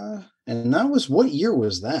China, and that was, what year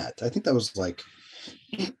was that? I think that was like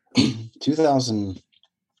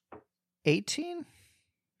 2018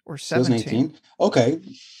 or 17. Okay,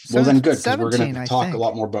 well then good, because we're 17, going to talk a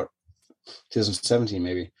lot more about 2017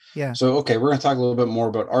 maybe. Yeah. So okay, we're going to talk a little bit more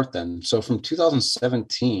about art then. So from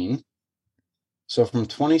 2017. So from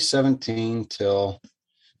 2017 till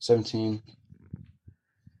 17,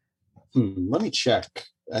 let me check.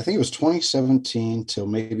 I think it was 2017 till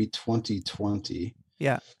maybe 2020.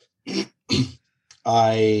 Yeah.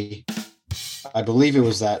 I believe it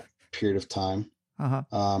was that period of time.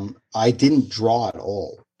 Uh-huh. I didn't draw at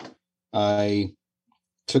all. I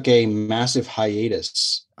took a massive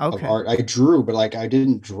hiatus of art. I drew, but like I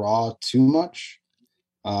didn't draw too much.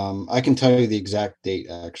 I can tell you the exact date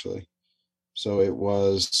actually. So it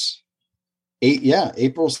was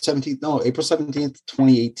April 17th,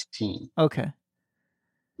 2018. Okay.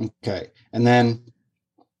 And then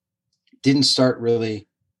didn't start really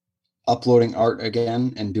uploading art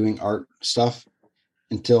again and doing art stuff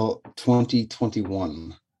until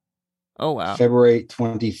 2021. Oh, wow. February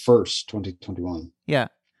 21st, 2021. Yeah.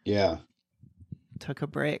 Yeah. Took a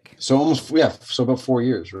break. So almost, so about 4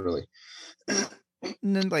 years really. And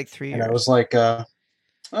then like 3 years. And I was like, I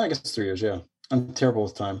guess 3 years, yeah. I'm terrible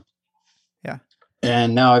with time. Yeah.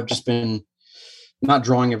 And now I've just been not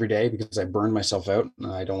drawing every day because I burned myself out and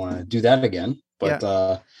I don't want to do that again. But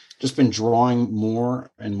just been drawing more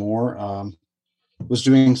and more. Was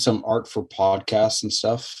doing some art for podcasts and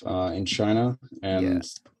stuff in China. And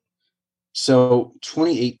so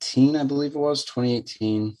 2018, I believe it was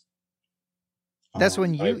 2018. That's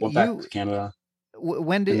when I went back to Canada.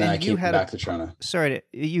 When did and then I came back to China? Sorry,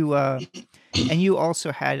 you and you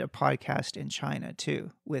also had a podcast in China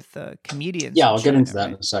too with comedians. Yeah, I'll get into that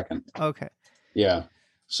in a second. Okay. Yeah.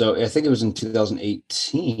 So I think it was in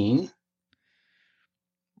 2018.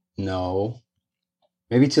 No,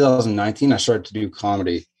 maybe 2019. I started to do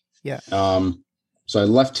comedy. Yeah. So I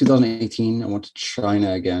left 2018. I went to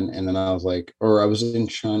China again, and then I was like, or I was in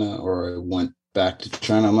China, or I went back to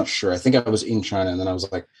China. I'm not sure. I think I was in China, and then I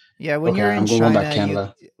was like, yeah, when you're in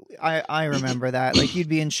China, I remember that. Like you'd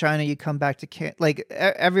be in China, you come back to like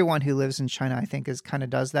everyone who lives in China, I think, kind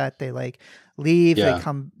of does that. They like leave, they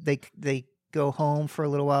come, they go home for a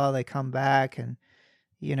little while, they come back, and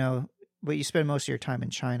but you spend most of your time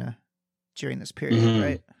in China during this period,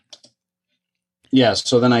 right? Yeah.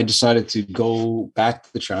 So then I decided to go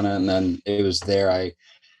back to China, and then it was there. I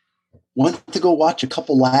went to go watch a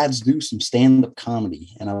couple lads do some stand-up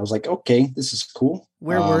comedy, and I was like, okay, this is cool.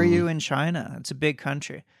 Where were you in China? It's a big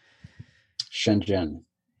country. Shenzhen,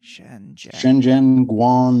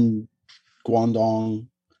 Guangdong.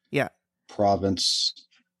 Yeah. Province.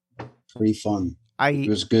 Pretty fun. It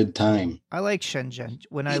was a good time. I like Shenzhen.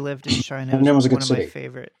 When I lived in China, Shenzhen was a good one city. of my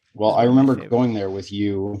favorite. Well, I remember going there with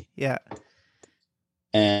you. Yeah.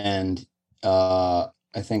 And I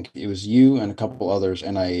think it was you and a couple others,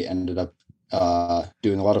 and I ended up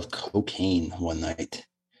doing a lot of cocaine one night.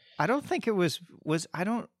 I don't think it was I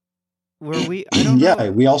don't were we I don't yeah,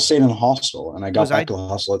 know. We all stayed in a hostel, and I got back to the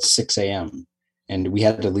hostel at 6 a.m. and we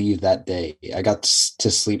had to leave that day. I got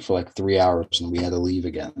to sleep for like 3 hours, and we had to leave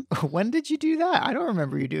again. When did you do that? I don't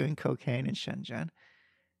remember you doing cocaine in Shenzhen.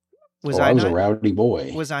 I was a rowdy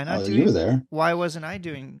boy. Was I not doing? You were there. Why wasn't I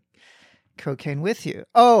doing cocaine with you?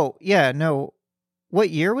 Oh, yeah, no.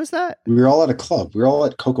 What year was that? We were all at a club. We were all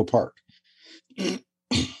at Coco Park.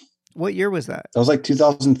 What year was that? That was like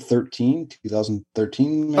 2013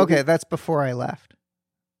 maybe. Okay, that's before I left.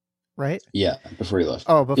 Right? Yeah, before you left.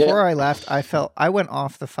 Oh, before I left, I went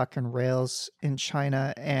off the fucking rails in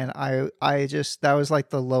China, and I just, that was like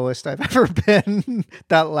the lowest I've ever been.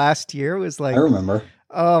 That last year was like, I remember.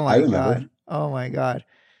 Oh my God. Oh my God.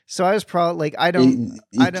 So I was probably like, I don't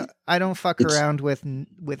fuck around with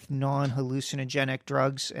non-hallucinogenic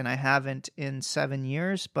drugs, and I haven't in 7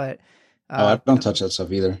 years, but I don't touch that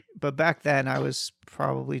stuff either. But back then I was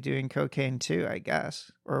probably doing cocaine too, I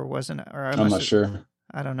guess, or wasn't it? Or I'm not sure.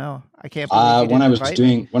 I don't know. I can't believe when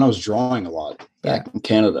I was drawing a lot. back in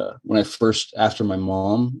Canada when I first, after my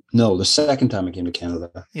mom, no, the second time I came to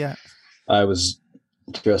Canada. Yeah. I was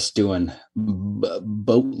just doing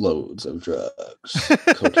boatloads of drugs,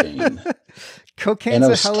 cocaine. Cocaine's And I a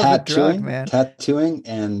was hell of a drug, man. tattooing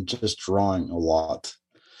and just drawing a lot.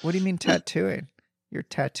 What do you mean tattooing? You're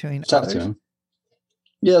tattooing Tattooing. others?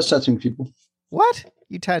 Yeah, I was tattooing people. What?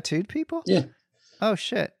 You tattooed people? Yeah. Oh,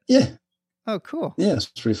 shit. Yeah. Oh, cool. Yeah, it's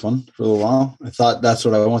pretty fun for a little while. I thought that's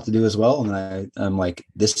what I want to do as well. And I'm like,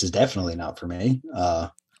 this is definitely not for me.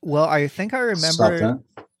 Well, I think I remember.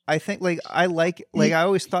 I think I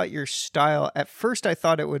always thought your style, at first I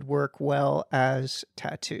thought it would work well as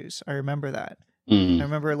tattoos. I remember that. I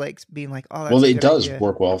remember being like, oh, that's it does idea.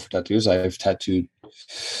 work well for tattoos. I've tattooed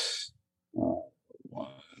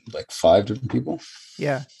like 5 different people.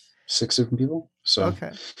 Yeah. 6 different people. So,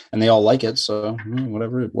 okay. And they all like it. So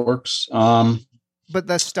whatever, it works. But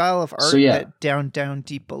the style of art that down,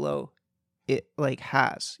 deep below, it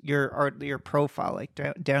has your art, your profile, like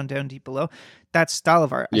down, deep below, that style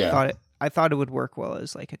of art. Yeah. I thought it would work well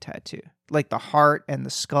as like a tattoo, like the heart and the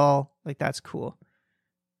skull. Like that's cool.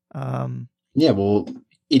 Yeah. Well,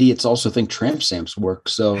 idiots also think tramp stamps work.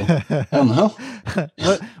 So I don't know.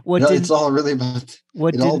 It's all really about,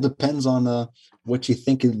 all depends on what you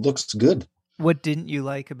think it looks good. What didn't you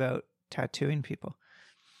like about tattooing people?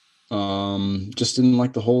 Just didn't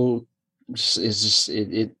like the whole,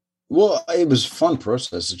 it was a fun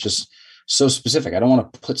process. It's just so specific. I don't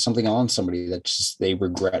want to put something on somebody that just they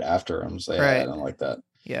regret after. I'm just like, I don't like that.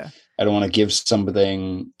 Yeah. I don't want to give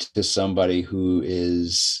something to somebody who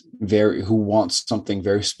wants something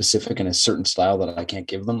very specific in a certain style that I can't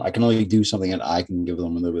give them. I can only do something that I can give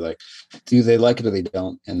them, and they'll be like, do they like it or they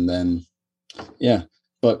don't? And then, yeah.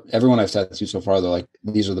 But everyone I've tattooed so far, they're like,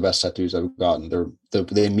 these are the best tattoos I've gotten.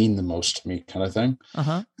 They mean the most to me, kind of thing.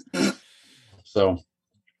 So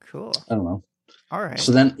cool. I don't know. All right.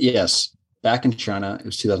 So then, yes, back in China, it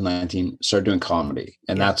was 2019, started doing comedy.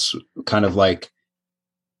 And that's kind of like,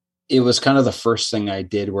 it was kind of the first thing I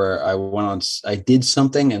did where I did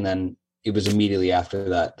something. And then it was immediately after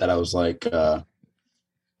that I was like,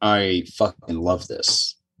 I fucking love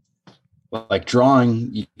this. Like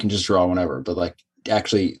drawing, you can just draw whenever, but like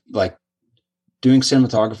actually like doing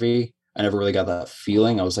cinematography, I never really got that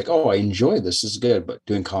feeling. I was like, oh, I enjoy this. This is good. But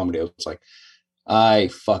doing comedy, I was like, I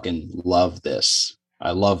fucking love this.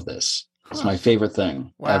 I love this. It's my favorite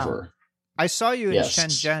thing ever. I saw you in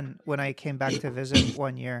Shenzhen when I came back to visit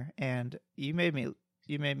one year, and you made me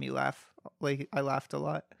laugh. Like I laughed a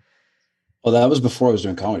lot. Well, that was before I was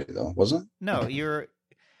doing comedy, though, wasn't it? No,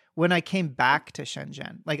 when I came back to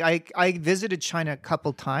Shenzhen. Like I visited China a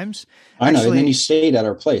couple times. I know, and then you stayed at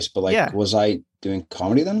our place, but was I doing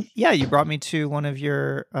comedy then? Yeah, you brought me to one of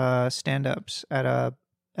your stand-ups at a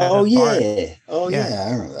bar. Yeah,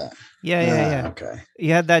 I remember that. Yeah. Okay.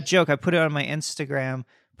 You had that joke. I put it on my Instagram.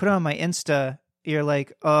 Put it on my Insta. You're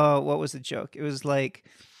like, oh, what was the joke? It was like,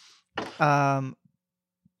 I'm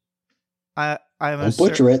Don't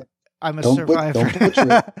butcher it. I'm a survivor. Don't butcher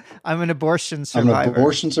it. I'm an abortion survivor. I'm an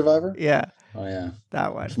abortion survivor? Yeah. Oh, yeah.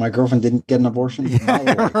 That one. If my girlfriend didn't get an abortion, my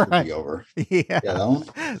life would be over. Yeah. That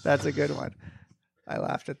one? That's a good one. I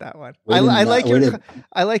laughed at that one.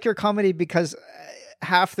 I like your comedy because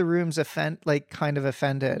half the room's kind of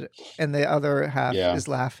offended, and the other half is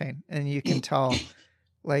laughing, and you can tell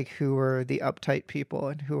like who are the uptight people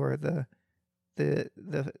and who are the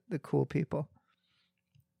cool people.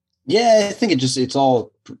 Yeah, I think it's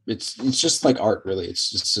just like art, really.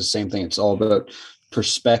 It's just the same thing. It's all about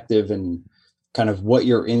perspective and kind of what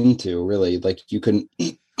you're into, really. Like you can,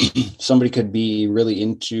 somebody could be really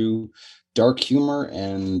into dark humor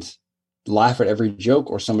and laugh at every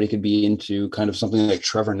joke, or somebody could be into kind of something like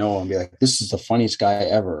Trevor Noah and be like, this is the funniest guy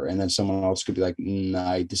ever. And then someone else could be like,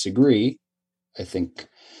 I disagree, I think.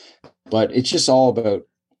 But it's just all about,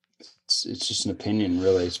 it's just an opinion,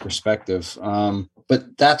 really. It's perspective.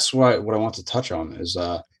 But that's what I want to touch on is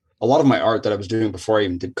a lot of my art that I was doing before I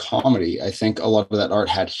even did comedy. I think a lot of that art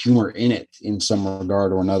had humor in it in some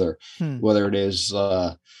regard or another, whether it is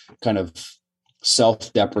kind of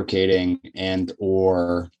self-deprecating and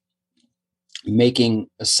or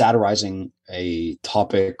satirizing a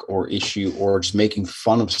topic or issue, or just making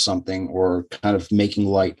fun of something, or kind of making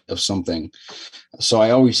light of something. So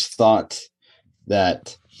I always thought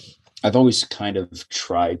that I've always kind of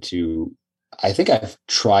tried to, I think I've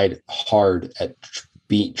tried hard at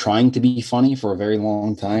trying to be funny for a very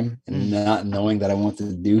long time, and not knowing that I wanted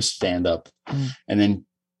to do stand up, and then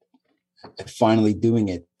finally doing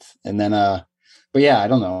it. And then, but yeah, I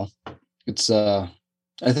don't know. It's,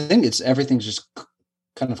 I think everything's just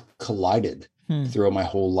kind of collided throughout my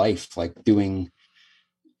whole life, like doing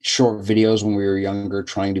short videos when we were younger,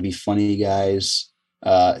 trying to be funny guys,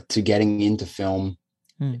 to getting into film,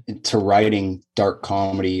 to writing dark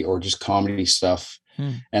comedy or just comedy stuff,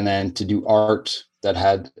 and then to do art that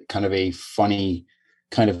had kind of a funny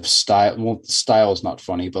kind of style. Well, style is not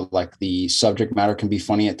funny, but like the subject matter can be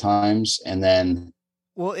funny at times. And then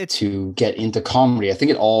to get into comedy, I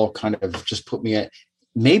think it all kind of just put me at,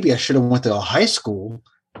 maybe I should have went to a high school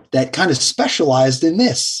that kind of specialized in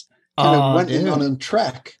this, kind of went in on a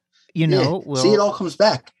track. You know, well, see, it all comes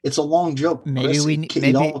back. It's a long joke. Maybe Chris.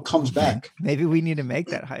 It all comes back. Maybe we need to make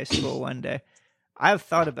that high school one day. I have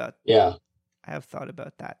thought about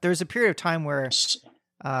that. There's a period of time where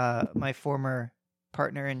my former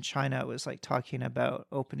partner in China was like talking about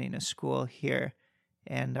opening a school here,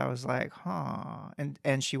 and I was like, huh,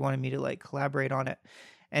 and she wanted me to like collaborate on it.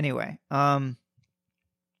 Anyway, but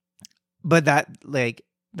that's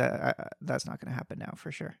not going to happen now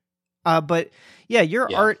for sure. But yeah, your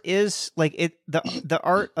art is like it. The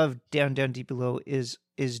art of Down Deep Below is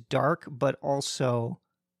dark, but also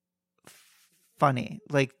funny.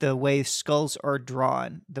 Like the way skulls are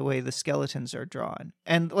drawn, the way the skeletons are drawn,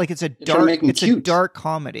 and like it's a dark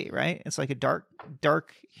comedy, right? It's like a dark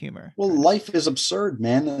humor. Well, life is absurd,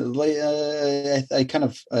 man. I kind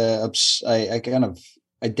of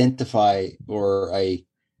identify, or I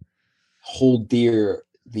hold dear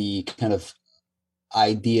the kind of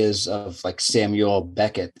ideas of like Samuel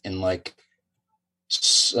Beckett and like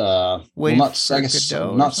not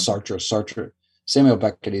Sartre. Samuel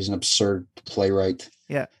Beckett, he's an absurd playwright.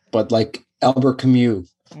 Yeah. But like Albert Camus,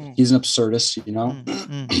 he's an absurdist, you know.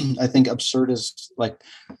 I think absurd is like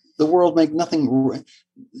the world make nothing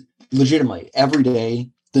legitimately. Every day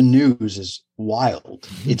the news is wild.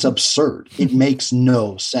 It's absurd. It makes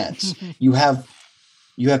no sense. You have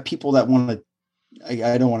people that want to,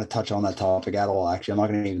 I don't want to touch on that topic at all. Actually, I'm not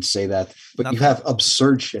going to even say that. But you have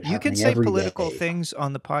absurd shit happening. You can say political things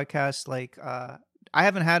on the podcast. Like, I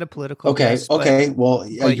haven't had a political. Guest, well,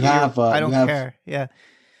 you have. I don't care. Yeah.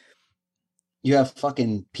 You have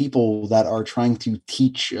fucking people that are trying to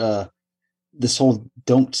teach this whole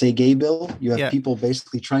 "don't say gay" bill. You have people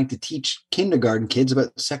basically trying to teach kindergarten kids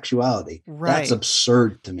about sexuality. Right. That's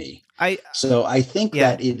absurd to me. I think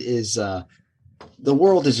that it is. The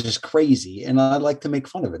world is just crazy, and I like to make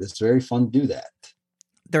fun of it. It's very fun to do that.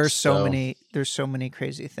 There's so many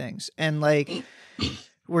crazy things, and like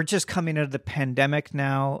we're just coming out of the pandemic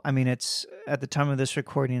now. I mean, it's at the time of this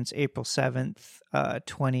recording, it's April 7th,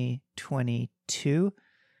 2022.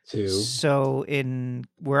 So in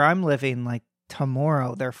where I'm living, like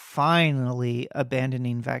tomorrow, they're finally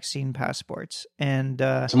abandoning vaccine passports. And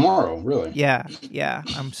tomorrow, really? Yeah.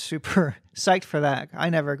 I'm super psyched for that. I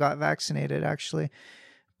never got vaccinated, actually,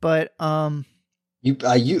 but you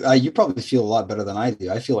probably feel a lot better than I do.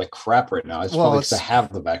 I feel like crap right now. It's probably to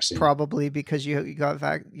have the vaccine. Probably because you got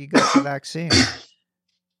the vaccine.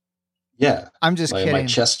 Yeah, I'm just kidding. My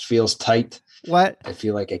chest feels tight. What? I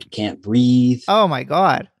feel like I can't breathe. Oh my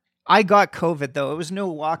God. I got COVID though. It was no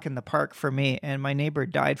walk in the park for me, and my neighbor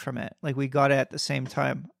died from it. Like we got it at the same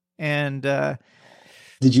time. And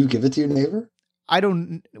did you give it to your neighbor?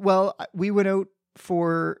 Well, we went out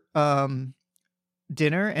for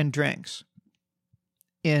dinner and drinks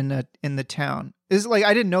in the town. It's like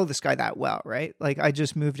I didn't know this guy that well, right? Like I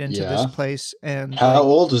just moved into this place. And how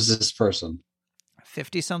old was this person?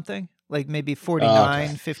 50 something, like maybe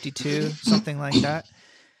 49, 52, something like that.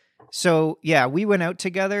 So yeah, we went out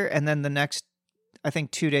together, and then the next, I think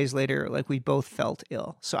 2 days later, like we both felt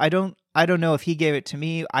ill. So I don't know if he gave it to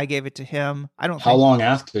me, I gave it to him. How long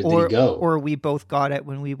after did he go? Or we both got it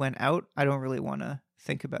when we went out. I don't really want to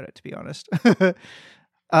think about it, to be honest.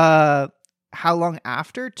 How long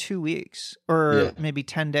after? 2 weeks or maybe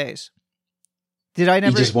 10 days. Did I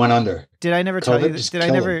never? He just went under. Did I never tell you?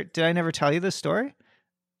 Did I never tell you this story?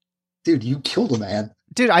 Dude, you killed a man.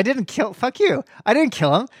 Dude, I didn't kill. Fuck you. I didn't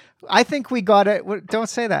kill him. I think we got it. Don't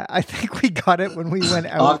say that. I think we got it when we went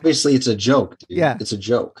out. Obviously, it's a joke. Dude. Yeah, it's a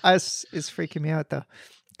joke. It's freaking me out though.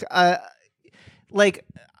 Like,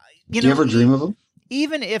 do you ever dream of him?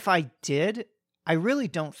 Even if I did, I really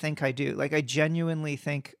don't think I do. Like, I genuinely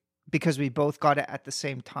think because we both got it at the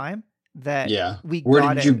same time that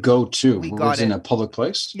Where did you go to? Was it in a public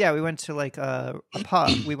place? Yeah, we went to like a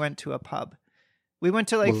pub. We went to a pub. We went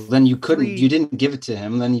to like. Well, then you couldn't. You didn't give it to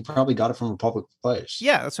him. Then he probably got it from a public place.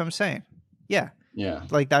 Yeah, that's what I'm saying. Yeah. Yeah.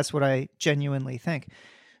 Like that's what I genuinely think.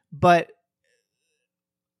 But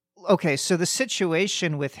okay, so the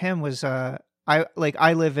situation with him was I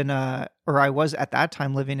was at that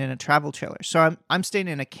time living in a travel trailer. So I'm staying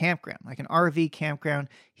in a campground, like an RV campground.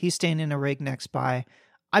 He's staying in a rig next by.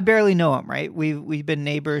 I barely know him, right? We've been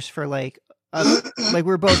neighbors for like like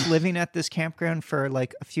we're both living at this campground for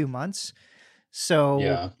like a few months.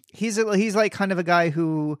 So he's like kind of a guy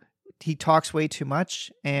who he talks way too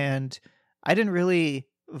much, and I didn't really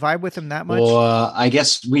vibe with him that much. Well, I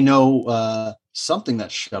guess we know something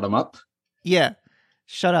that shut him up. Yeah.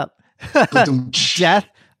 Shut up. Death.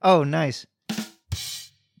 Oh, nice.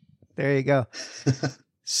 There you go.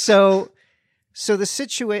 So the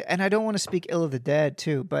situation, and I don't want to speak ill of the dead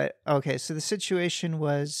too, but okay. So the situation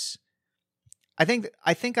was, I think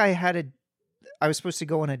I was supposed to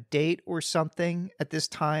go on a date or something at this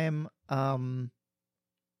time. I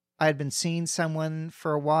had been seeing someone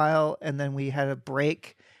for a while, and then we had a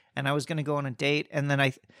break, and I was going to go on a date, and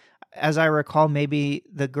then as I recall, maybe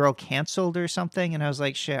the girl canceled or something, and I was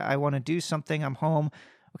like, shit, I want to do something. I'm home.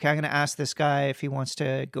 Okay, I'm going to ask this guy if he wants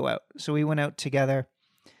to go out. So we went out together.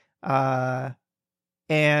 And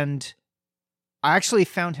I actually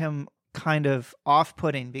found him kind of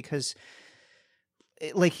off-putting because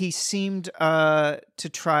like he seemed to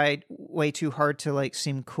try way too hard to like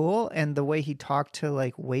seem cool, and the way he talked to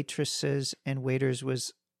like waitresses and waiters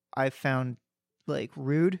was, I found, like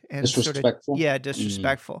rude and disrespectful.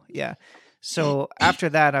 Disrespectful. Yeah. So after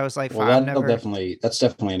that, I was like, well, that's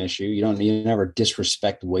definitely an issue. You never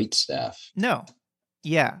disrespect wait staff. No.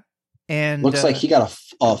 Yeah. And looks like he got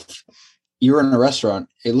you're in a restaurant.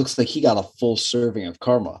 It looks like he got a full serving of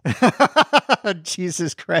karma.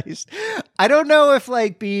 Jesus Christ. I don't know if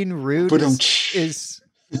like being rude is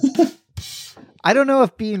I don't know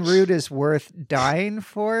if being rude is worth dying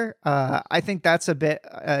for. I think that's a bit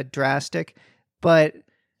drastic, but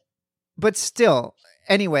still,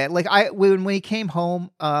 anyway, like when we came home,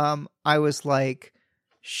 I was like,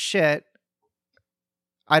 shit,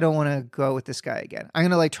 I don't want to go with this guy again. I'm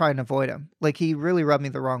going to like try and avoid him. Like he really rubbed me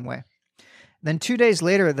the wrong way. Then 2 days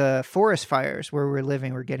later, the forest fires where we're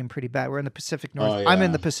living were getting pretty bad. We're in the Pacific North. Oh, yeah. I'm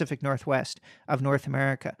in the Pacific Northwest of North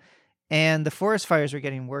America. And the forest fires are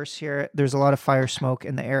getting worse here. There's a lot of fire smoke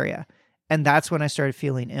in the area. And that's when I started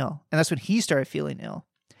feeling ill. And that's when he started feeling ill.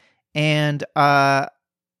 And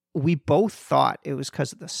we both thought it was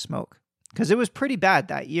because of the smoke. Because it was pretty bad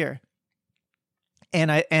that year.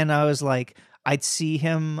 And I was like, I'd see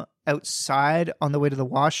him outside on the way to the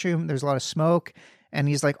washroom. There's a lot of smoke. And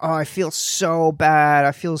he's like, oh, I feel so bad.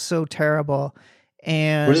 I feel so terrible.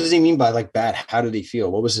 And what does he mean by like bad? How did he feel?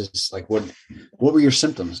 What was his like? What were your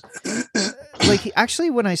symptoms? Like actually,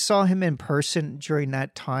 when I saw him in person during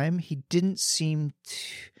that time, he didn't seem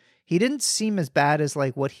as bad as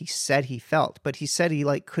like what he said he felt. But he said he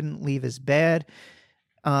like couldn't leave his bed.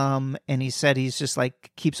 And he said he's just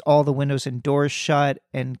like keeps all the windows and doors shut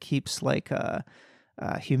and keeps like a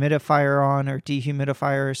humidifier on or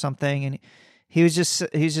dehumidifier or something. And he was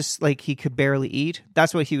just like he could barely eat.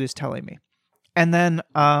 That's what he was telling me. And then,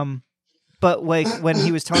 but like when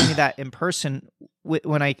he was telling me that in person,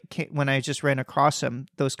 when I just ran across him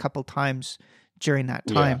those couple times during that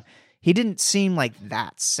time, he didn't seem like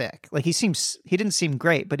that sick. Like he didn't seem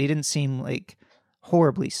great, but he didn't seem like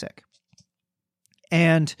horribly sick.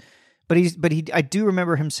 And, I do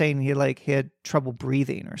remember him saying he had trouble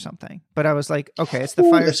breathing or something. But I was like, okay, it's the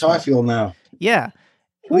fire. That's how I feel now. Yeah.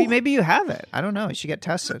 Maybe you have it. I don't know. You should get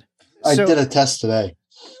tested. I did a test today.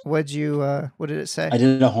 What did it say? I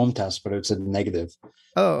did a home test, but it said negative.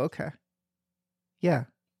 Oh, okay. Yeah.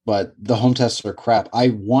 But the home tests are crap. I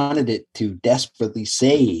wanted it to desperately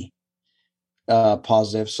say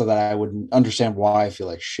positive so that I would understand why I feel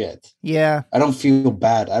like shit. Yeah. I don't feel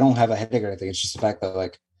bad. I don't have a headache or anything. It's just the fact that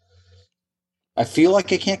like I feel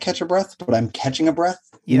like I can't catch a breath, but I'm catching a breath.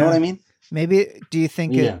 You know what I mean? Maybe do you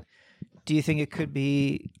think it could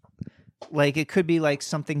be like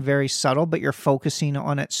something very subtle, but you're focusing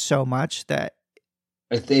on it so much that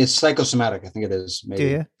it's psychosomatic. I think it is. Maybe. Do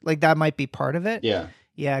you? Like that might be part of it? Yeah.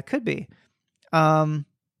 Yeah, it could be.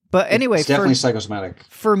 But anyway, it's definitely psychosomatic.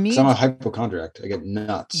 For me, I'm a hypochondriac. I get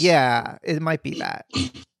nuts. Yeah, it might be that.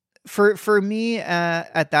 For me,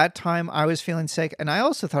 at that time, I was feeling sick, and I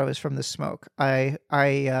also thought it was from the smoke. I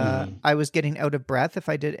was getting out of breath if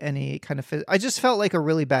I did any kind of. I just felt like a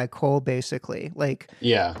really bad cold, basically. Like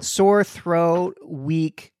sore throat,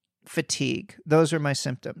 weak, fatigue. Those are my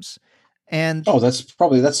symptoms. And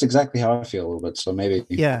that's exactly how I feel a little bit. So maybe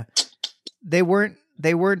they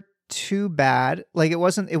weren't too bad. Like it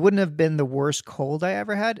wouldn't have been the worst cold I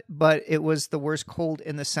ever had, but it was the worst cold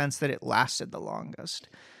in the sense that it lasted the longest.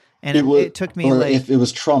 And it took me like, if it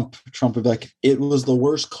was Trump would be like, it was the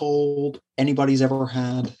worst cold anybody's ever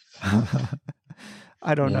had.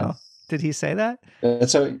 I don't know. Did he say that?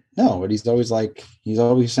 That's how no, but he's always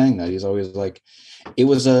saying that. He's always like, it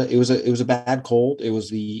was a bad cold. It was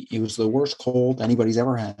the worst cold anybody's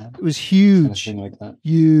ever had. It was Kind of huge. thing like that.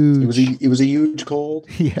 Huge. It was a huge cold.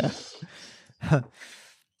 Yeah.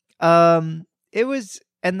 It was,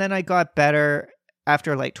 and then I got better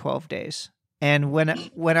after like 12 days. And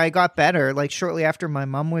when I got better, like shortly after my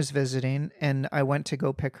mom was visiting and I went to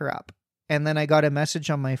go pick her up. And then I got a message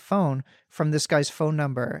on my phone from this guy's phone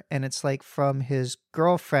number. And it's like from his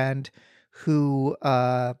girlfriend who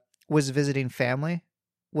was visiting family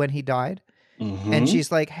when he died. Mm-hmm. And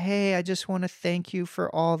she's like, hey, I just want to thank you for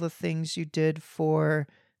all the things you did for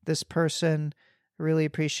this person. Really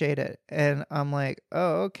appreciate it. And I'm like,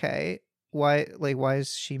 oh, okay. Why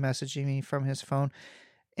is she messaging me from his phone?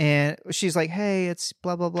 And she's like, hey, it's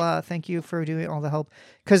blah, blah, blah. Thank you for doing all the help.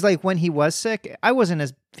 Because like when he was sick, I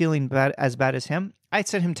wasn't feeling bad as him. I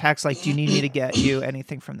sent him texts like, do you need me to get you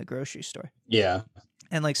anything from the grocery store? Yeah.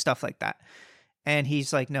 And like stuff like that. And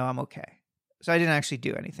he's like, no, I'm okay. So I didn't actually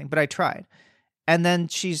do anything, but I tried. And then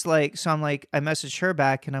she's like, so I'm like, I messaged her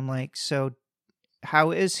back and I'm like, so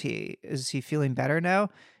how is he? Is he feeling better now?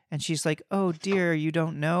 And she's like, oh dear, you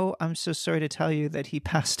don't know? I'm so sorry to tell you that he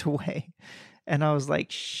passed away. And I was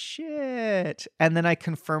like, shit. And then I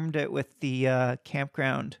confirmed it with the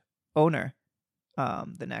campground owner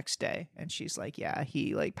the next day. And she's like, yeah,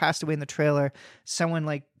 he like passed away in the trailer. Someone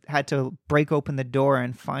like had to break open the door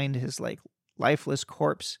and find his like lifeless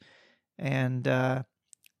corpse. And I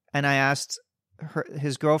asked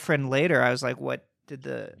his girlfriend later, I was like,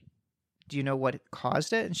 do you know what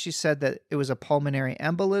caused it? And she said that it was a pulmonary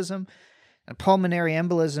embolism. And pulmonary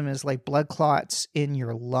embolism is like blood clots in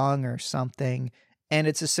your lung or something. And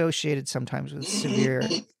it's associated sometimes with severe,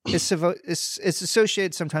 it's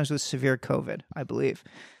associated sometimes with severe COVID, I believe.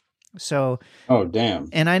 So, oh, damn.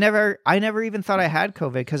 And I never even thought I had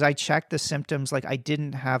COVID because I checked the symptoms. Like I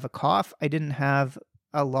didn't have a cough. I didn't have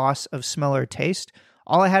a loss of smell or taste.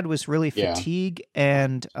 All I had was really fatigue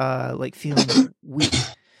and like feeling weak.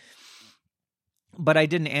 But I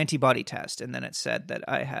did an antibody test, and then it said that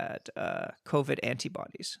I had COVID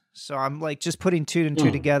antibodies. So I'm like just putting two and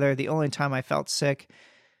two together. The only time I felt sick,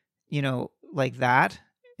 like that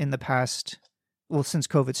in the past, well, since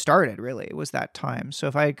COVID started, really, it was that time. So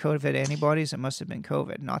if I had COVID antibodies, it must have been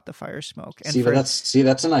COVID, not the fire smoke. And that's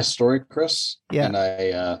a nice story, Chris. Yeah, and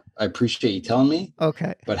I appreciate you telling me.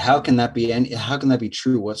 Okay, but how can that be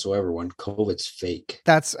true whatsoever when COVID's fake?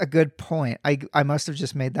 That's a good point. I must have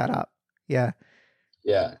just made that up. Yeah.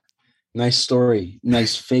 Yeah. Nice story.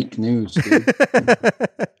 Nice fake news, dude.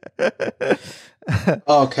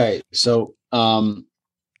 Okay. So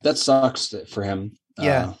that sucks for him.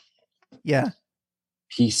 Yeah. Yeah.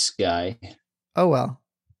 Peace guy. Oh well.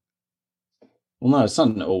 Well, no, it's not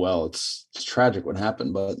an oh well. It's tragic what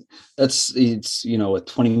happened, but it's what,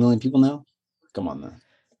 20 million people now? Come on now.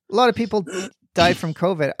 A lot of people died from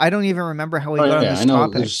COVID. I don't even remember how we got on this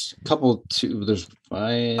topic. There's a couple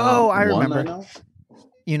I remember. I know.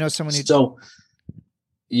 Someone who. So,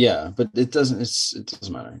 yeah, but it doesn't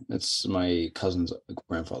matter. It's my cousin's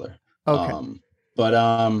grandfather. Okay.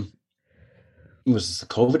 Was this the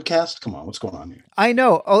COVID cast? Come on, what's going on here? I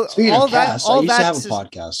know. Speaking of casts, I used to have a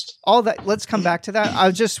podcast. All that. Let's come back to that.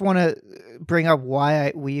 I just want to bring up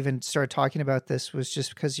why we even started talking about this was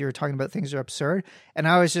just because you were talking about things are absurd, and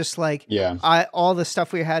I was just like, yeah, all the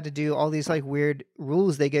stuff we had to do, all these like weird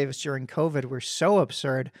rules they gave us during COVID were so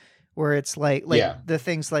absurd. Where it's like the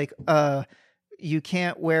things like you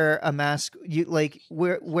can't wear a mask. You like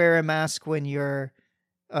wear a mask when you're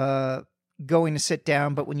going to sit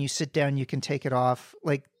down, but when you sit down, you can take it off.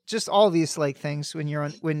 Like just all these like things when you're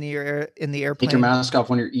in the airplane. Take your mask off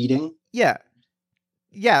when you're eating. Yeah.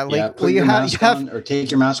 Like put your mask on, or take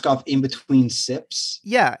your mask off in between sips.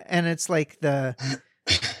 Yeah, and it's like the.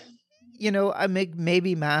 I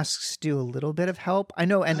maybe masks do a little bit of help. I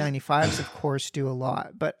know N95s, of course, do a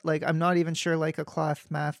lot, but like I'm not even sure like a cloth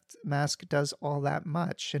mask does all that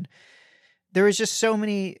much. And there was just so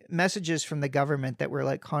many messages from the government that were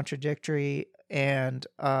like contradictory, and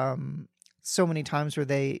so many times where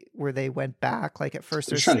they went back. Like at first,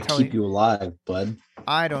 they're trying to keep you alive, bud.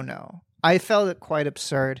 I don't know. I felt it quite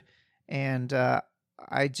absurd, and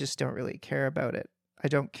I just don't really care about it. I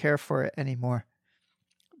don't care for it anymore.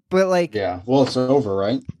 But like, yeah, well, it's over,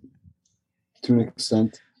 right? To an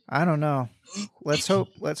extent. I don't know. Let's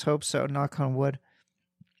hope so. Knock on wood.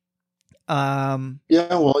 Yeah,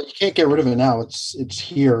 well, you can't get rid of it now. It's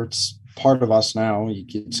here. It's part of us now.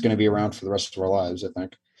 It's going to be around for the rest of our lives, I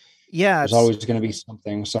think. Yeah, there's always going to be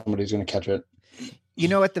something. Somebody's going to catch it.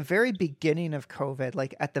 At the very beginning of COVID,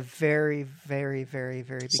 like at the very, very, very,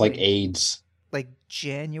 very beginning, it's like AIDS. like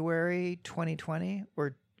January 2020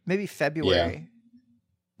 or maybe Yeah. February.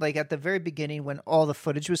 Like at the very beginning when all the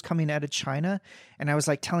footage was coming out of China, and I was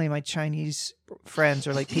like telling my Chinese friends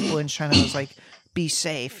or like people in China, I was like, be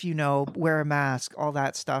safe, wear a mask, all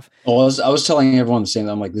that stuff. Well, I was telling everyone the same thing.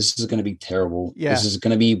 I'm like, this is going to be terrible. Yeah. This is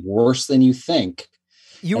going to be worse than you think.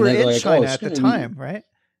 You And were then they're in like, China it's at the gonna time, right?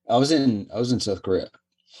 I was in South Korea.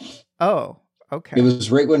 Oh, It okay. was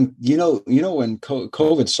right when when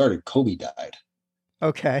COVID started. Kobe died.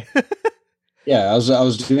 Okay. Yeah,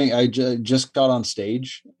 I just got on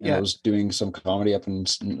stage and I Yeah. was doing some comedy up in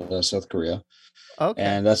South Korea, Okay.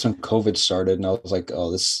 and that's when COVID started. And I was like,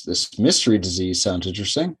 oh, this mystery disease sounds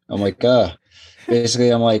interesting. I'm like,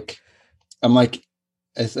 basically, I'm like,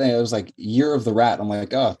 I think it was like Year of the Rat. I'm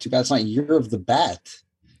like, oh, too bad it's not Year of the Bat.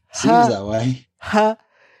 Seems that way. Ha.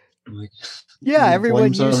 I'm like, Yeah, everyone blame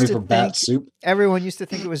used somebody to for bat soup. everyone used to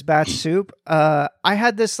think it was bat soup. I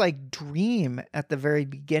had this like dream at the very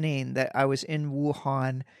beginning that I was in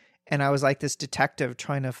Wuhan and I was like this detective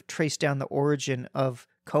trying to trace down the origin of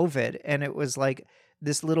COVID, and it was like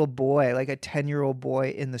this little boy, like a 10-year-old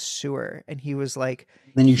boy in the sewer, and he was like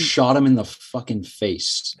Then you shot him in the fucking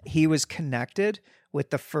face. he was connected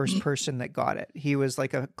with the first person that got it. He was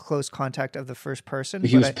like a close contact of the first person.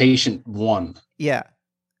 He was patient one. Yeah.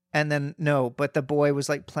 And then but the boy was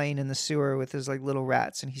like playing in the sewer with his like little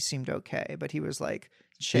rats, and he seemed okay, but he was like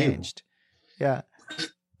changed. Ew. Yeah.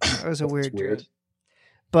 It was a weird dream.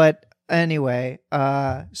 But anyway,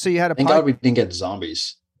 so you had a Thank God we didn't get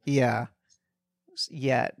zombies. Yeah.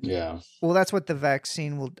 Yet. Yeah. Well, that's what the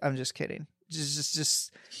vaccine will. I'm just kidding.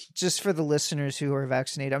 Just for the listeners who are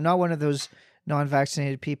vaccinated. I'm not one of those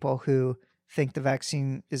non-vaccinated people who think the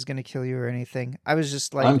vaccine is going to kill you or anything. I was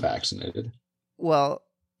just like, I'm vaccinated. Well,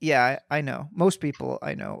 yeah, I know. Most people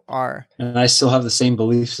I know are. And I still have the same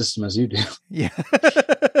belief system as you do. Yeah.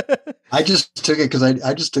 I just took it because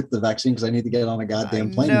I just took the vaccine because I need to get on a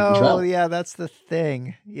goddamn plane and travel. Yeah, that's the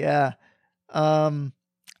thing. Yeah.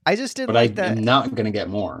 I just didn't like that. I'm not going to get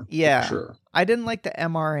more. Yeah. For sure. I didn't like the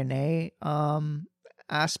mRNA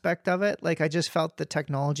aspect of it. Like I just felt the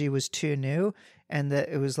technology was too new and that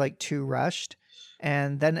it was like too rushed.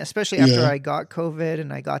 And then especially after I got COVID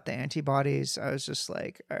and I got the antibodies, I was just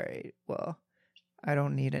like, all right, well, I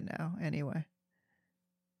don't need it now anyway.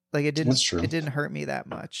 Like it didn't hurt me that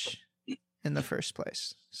much in the first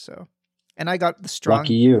place. So, and I got the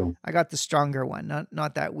Lucky you. I got the stronger one,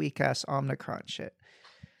 not that weak ass Omicron shit.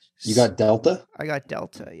 You got Delta? I got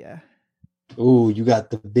Delta, yeah. Oh, you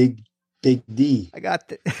got the big D. I got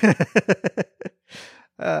the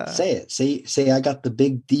say it. Say I got the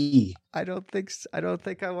big D. I don't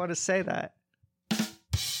think I want to say that.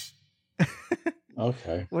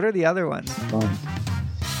 Okay. What are the other ones? Fine.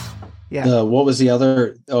 Yeah. What was the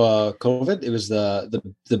other COVID? It was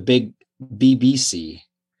the big BBC.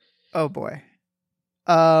 Oh boy.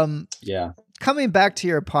 Yeah. Coming back to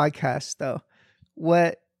your podcast though,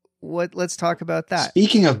 what let's talk about that.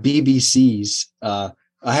 Speaking of BBCs, I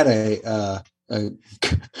had a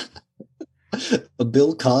a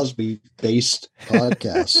Bill Cosby based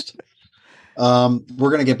podcast. We're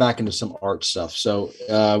going to get back into some art stuff. So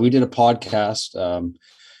we did a podcast.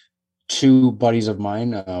 Two buddies of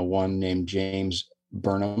mine, one named James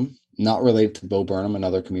Burnham, not related to Bo Burnham,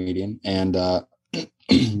 another comedian, and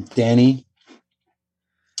Danny.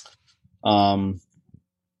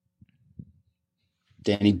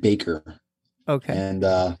 Danny Baker. Okay. And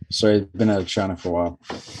sorry, I've been out of China for a while.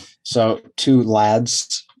 So two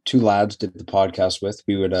lads did the podcast with.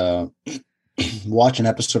 We would watch an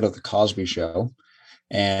episode of The Cosby Show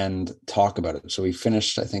and talk about it. So we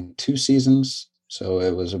finished, I think, 2 seasons. So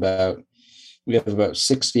it was we have about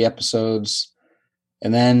 60 episodes.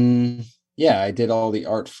 And then, yeah, I did all the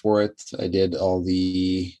art for it. I did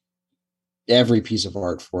every piece of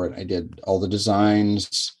art for it. I did all the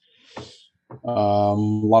designs, a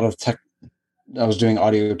lot of tech. I was doing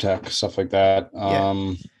audio tech, stuff like that.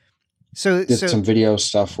 So did some video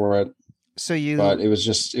stuff for it. But it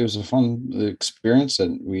was a fun experience,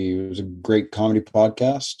 and it was a great comedy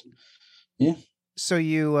podcast. Yeah. So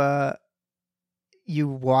you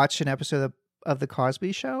watch an episode of The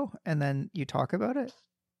Cosby Show and then you talk about it?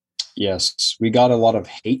 Yes, we got a lot of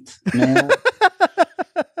hate mail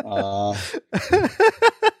on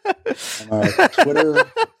our Twitter.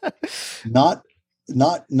 Not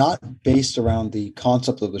based around the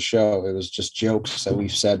concept of the show. It was just jokes that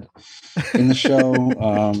we've said in the show,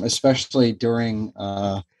 especially during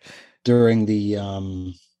the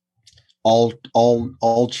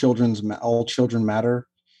all children matter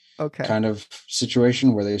kind of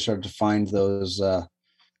situation where they started to find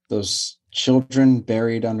those children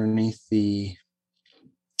buried underneath the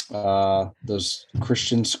those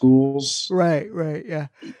Christian schools. Right, yeah.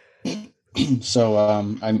 So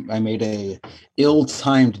I made a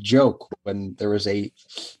ill-timed joke when there was a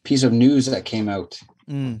piece of news that came out,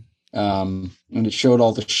 and it showed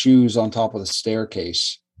all the shoes on top of the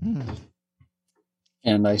staircase.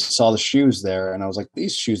 And I saw the shoes there, and I was like,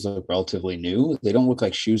 these shoes look relatively new. They don't look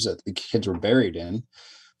like shoes that the kids were buried in.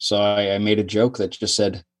 So I made a joke that just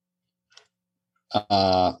said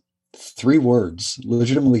 3 words,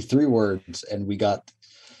 legitimately 3 words, and we got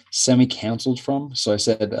semi-canceled from. So I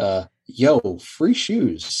said, yo, free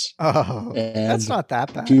shoes. Oh, and that's not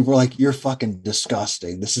that bad. People were like, you're fucking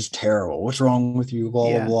disgusting. This is terrible. What's wrong with you? Blah,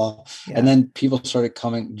 blah, blah. Yeah. And then people started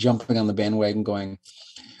jumping on the bandwagon going,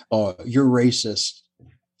 oh, you're racist.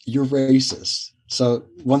 You're racist. So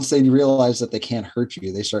once they realize that they can't hurt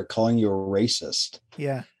you, they start calling you a racist.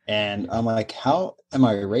 Yeah. And I'm like, how am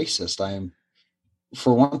I racist?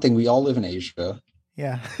 For one thing, we all live in Asia.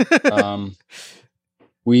 Yeah.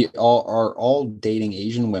 We all are all dating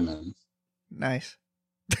Asian women. Nice.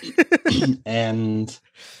 And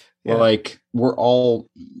we're all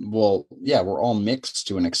mixed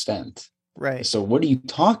to an extent. Right. So what are you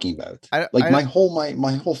talking about? My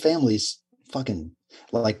whole family's fucking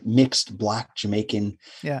like mixed Black, Jamaican,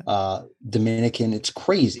 Dominican. It's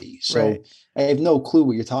crazy. So I have no clue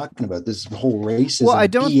what you're talking about. This whole racism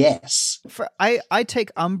BS. I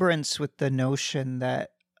take umbrance with the notion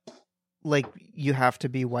that like you have to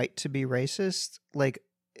be white to be racist. Like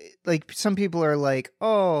some people are like,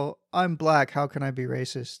 oh, I'm Black, how can I be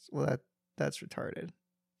racist? Well, that's retarded.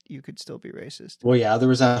 You could still be racist. Well, yeah, there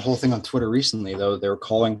was that whole thing on Twitter recently, though. They were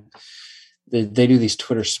calling, they do these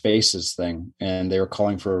Twitter Spaces thing, and they were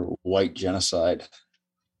calling for white genocide.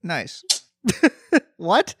 Nice.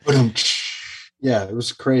 What? Yeah, it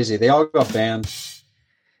was crazy. They all got banned.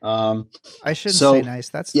 I shouldn't say nice.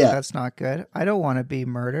 That's not good. I don't want to be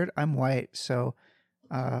murdered. I'm white, so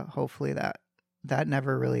hopefully that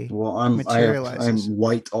never really materializes. I'm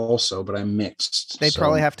white also, but I'm mixed. They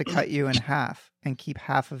probably have to cut you in half and keep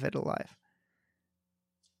half of it alive.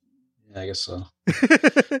 Yeah, I guess so.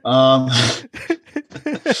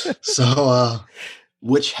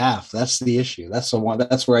 Which half? That's the issue. That's the one.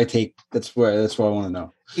 That's where I want to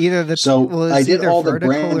know. Either the I did all the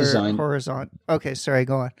brand design. Horizontal. Okay, sorry.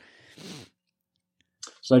 Go on.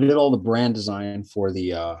 So I did all the brand design for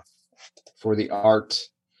the art.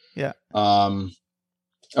 Yeah.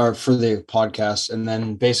 Or for the podcast, and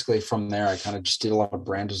then basically from there, I kind of just did a lot of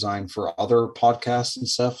brand design for other podcasts and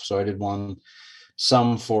stuff. So I did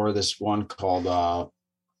some for this one called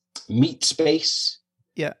Meat Space.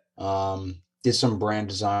 Yeah. Did some brand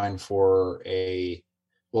design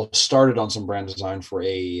started on some brand design for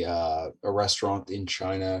a restaurant in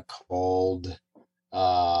China called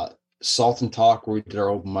Salt and Talk, where we did our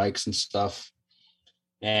open mics and stuff,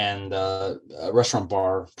 and a restaurant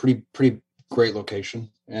bar, pretty great location.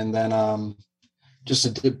 And then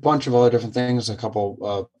just a bunch of other different things, another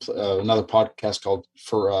podcast called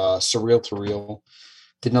Surreal to Real.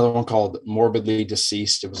 Did another one called Morbidly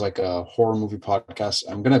Deceased. It was like a horror movie podcast.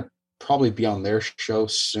 I'm going to probably be on their show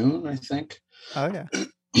soon, I think. Oh, yeah.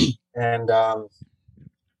 And, but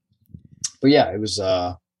yeah, it was,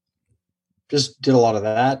 just did a lot of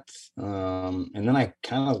that. And then I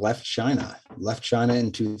kind of left China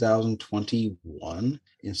in 2021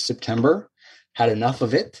 in September, had enough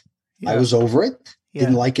of it. Yeah. I was over it. Yeah.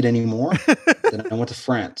 Didn't like it anymore. Then I went to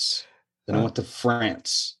France. I went to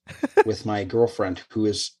France with my girlfriend, who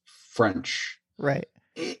is French. Right.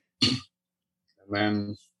 And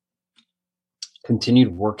then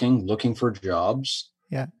continued working, looking for jobs.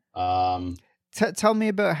 Yeah. Tell me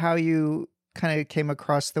about how you kind of came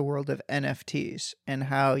across the world of NFTs and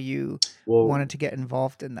how you wanted to get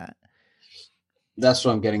involved in that. That's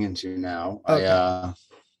what I'm getting into now. Okay.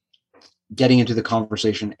 Getting into the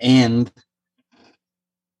conversation and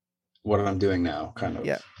what I'm doing now, kind of.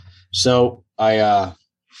 Yeah. So I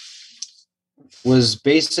was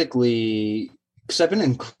basically, because I've been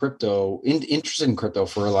in crypto, interested in crypto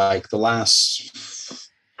for like the last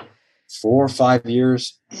 4 or 5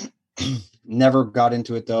 years. Never got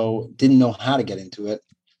into it though. Didn't know how to get into it.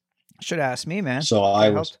 Should ask me, man. So I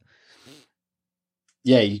was.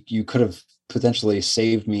 Yeah, you could have potentially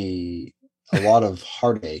saved me a lot of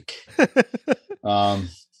heartache. God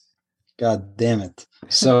damn it.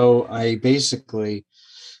 So I basically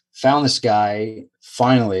found this guy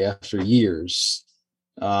finally after years.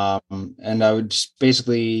 And I would just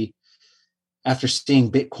basically, after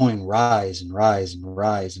seeing Bitcoin rise and rise and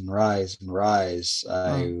rise and rise and rise,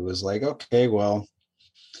 I was like, okay, well,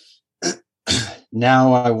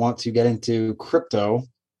 now I want to get into crypto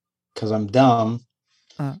because I'm dumb.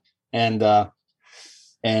 And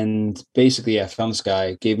And basically I found this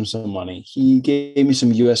guy, gave him some money. He gave me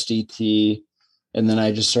some USDT, and then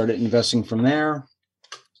I just started investing from there.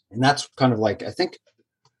 And that's kind of like, I think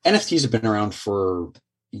NFTs have been around for,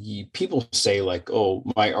 people say like, oh,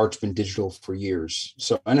 my art's been digital for years.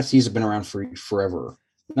 So NFTs have been around for forever.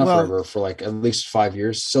 Not Well, forever, for like at least 5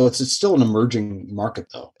 years. So it's still an emerging market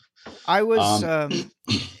though. I was, Um,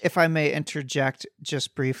 if I may interject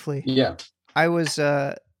just briefly, yeah. I was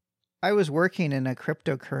working in a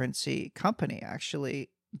cryptocurrency company actually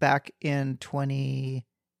back in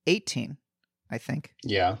 2018, I think.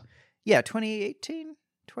 Yeah. Yeah, 2018.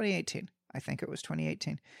 I think it was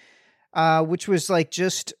 2018. Which was like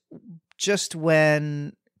just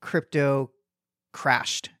when crypto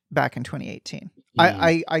crashed back in 2018.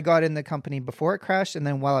 I got in the company before it crashed, and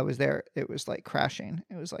then while I was there, it was like crashing.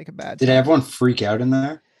 It was like a bad Did time. everyone freak out in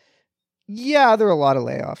there? Yeah, there were a lot of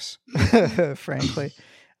layoffs, frankly.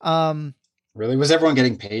 Really? Was everyone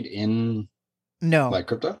getting paid in No, like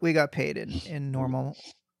crypto? we got paid in normal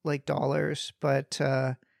like dollars, but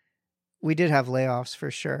we did have layoffs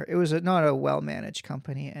for sure. It was not a well-managed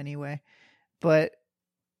company anyway. But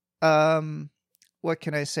what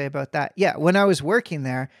can I say about that? Yeah, when I was working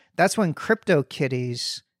there, that's when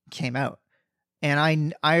CryptoKitties came out.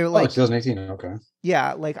 And I like 2018, okay.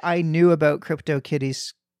 Yeah, like I knew about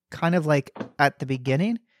CryptoKitties kind of like at the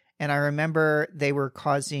beginning, and I remember they were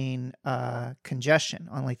causing congestion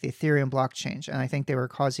on like the Ethereum blockchain, and I think they were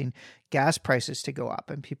causing gas prices to go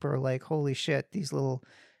up, and people are like, "Holy shit, these little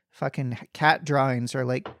fucking cat drawings are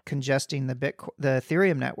like congesting the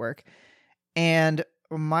Ethereum network." And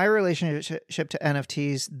my relationship to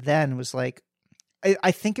NFTs then was like,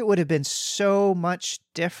 I think it would have been so much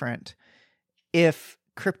different if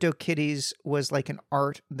CryptoKitties was like an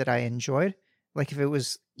art that I enjoyed. Like if it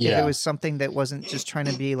was something that wasn't just trying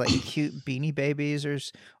to be like cute beanie babies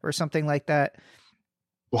or something like that.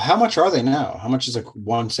 Well, how much are they now? How much is like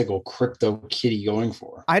one single crypto kitty going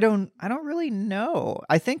for? I don't really know.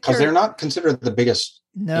 I think Because they're not considered the biggest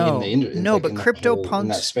in the industry. No, like but in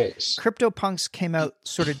that space. CryptoPunks came out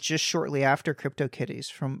sort of just shortly after CryptoKitties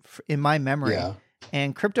from in my memory. Yeah.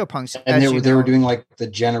 And CryptoPunks, and they were doing like the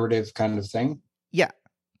generative kind of thing. Yeah.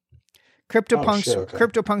 CryptoPunks okay.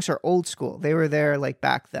 CryptoPunks are old school. They were there like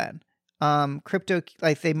back then.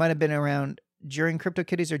 They might have been around during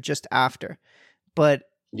CryptoKitties or just after. But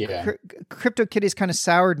yeah, CryptoKitties kind of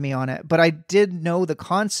soured me on it, but I did know the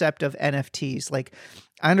concept of NFTs. Like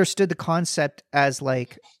I understood the concept as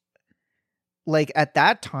like at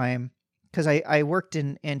that time, because I worked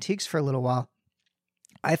in antiques for a little while.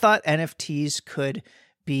 I thought NFTs could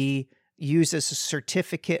be used as a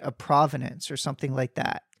certificate of provenance or something like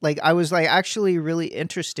that. Like I was like actually really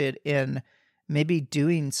interested in maybe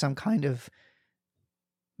doing some kind of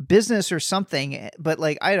business or something, but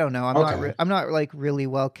like I don't know. I'm not like really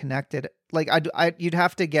well connected. Like you'd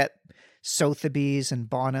have to get Sotheby's and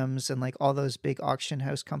Bonhams and like all those big auction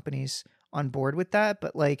house companies on board with that.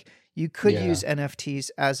 But like you could use NFTs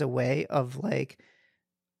as a way of like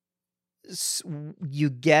you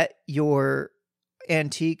get your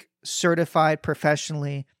antique certified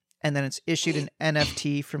professionally, and then it's issued an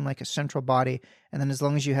NFT from like a central body, and then as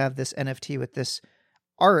long as you have this NFT with this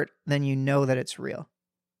art, then you know that it's real.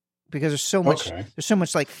 Because there's so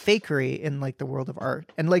much like fakery in like the world of art.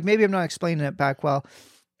 And like maybe I'm not explaining it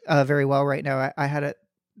very well right now. I had it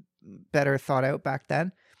better thought out back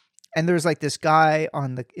then. And there's like this guy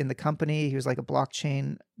in the company, he was like a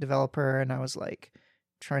blockchain developer, and I was like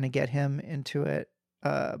trying to get him into it.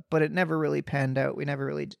 But it never really panned out. We never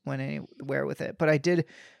really went anywhere with it. But I did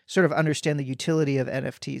sort of understand the utility of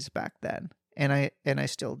NFTs back then. And I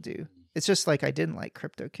still do. It's just like I didn't like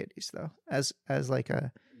CryptoKitties though, as like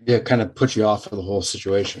a kind of put you off of the whole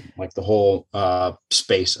situation, like the whole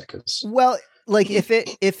space, I guess. Well, like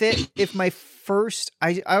if my first,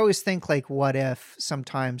 I always think like, what if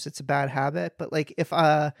sometimes it's a bad habit, but like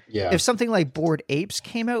if something like Bored Apes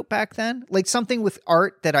came out back then, like something with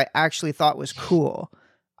art that I actually thought was cool,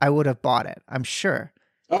 I would have bought it. I'm sure.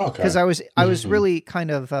 Oh, okay. Because I was really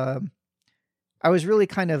kind of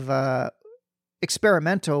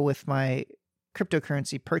experimental with my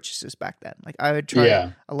cryptocurrency purchases back then. Like I would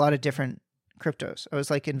try a lot of different cryptos. I was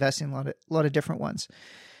like investing a lot of different ones.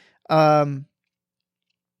 But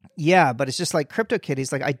it's just like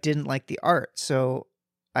CryptoKitties, like I didn't like the art. So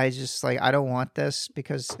I just like, I don't want this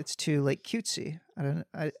because it's too like cutesy.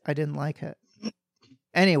 I didn't like it.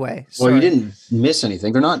 Anyway. Well, you didn't miss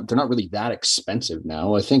anything. They're not really that expensive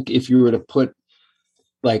now. I think if you were to put,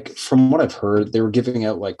 like, from what I've heard, they were giving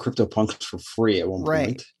out like CryptoPunks for free at one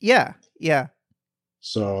point. Yeah.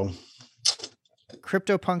 So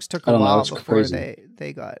CryptoPunks took a while before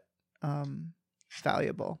they got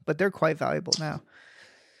valuable, but they're quite valuable now.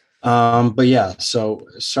 But yeah, so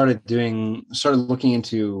started looking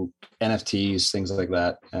into NFTs, things like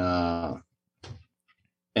that.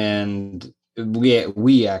 And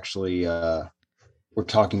we actually were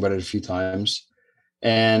talking about it a few times.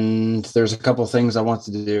 And there's a couple of things I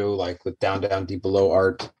wanted to do, like with down, deep, below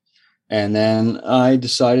art. And then I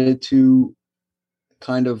decided to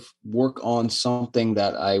kind of work on something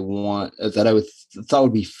that I thought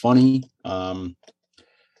would be funny.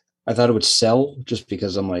 I thought it would sell just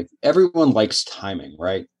because I'm like, everyone likes timing,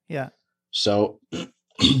 right? Yeah. So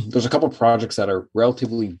there's a couple of projects that are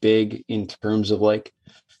relatively big in terms of like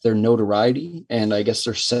their notoriety, and I guess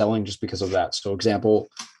they're selling just because of that. So example,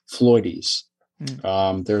 Floydies.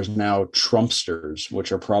 There's now Trumpsters,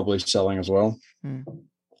 which are probably selling as well.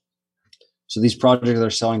 So these projects are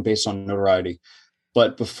selling based on notoriety.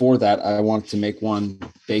 But before that, I wanted to make one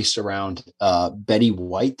based around Betty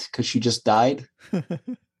White, because she just died,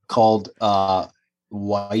 called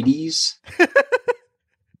Whitey's.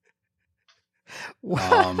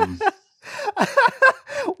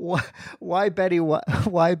 Why Betty?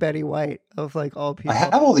 Why Betty White of like all people? I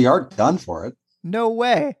have all the art done for it. No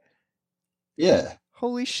way. Yeah.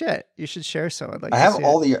 Holy shit! You should share some. I have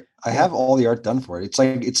all the art done for it.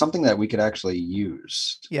 It's something that we could actually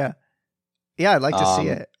use. Yeah. Yeah, I'd like to see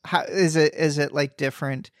it. How is it? Is it like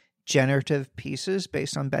different generative pieces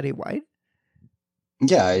based on Betty White?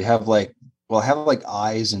 Yeah, I have like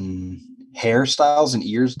eyes and hairstyles and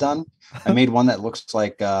ears done. I made one that looks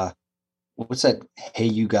like what's that? Hey,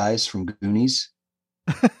 you guys from Goonies.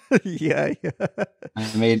 yeah.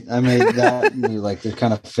 I made that like the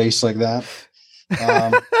kind of face like that.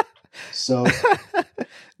 So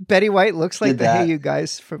Betty White looks like the that. Hey, you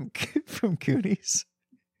guys from Goonies.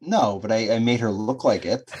 No, but I made her look like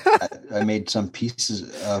it. I made some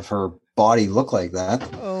pieces of her body look like that.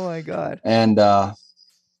 Oh my God. And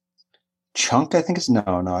Chunk, I think it's no,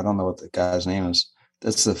 I don't know what the guy's name is.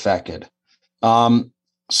 That's the fat kid.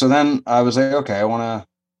 So then I was like, okay,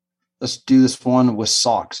 let's do this one with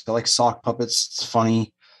socks. I like sock puppets. It's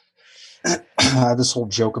funny. I have this whole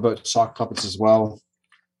joke about sock puppets as well.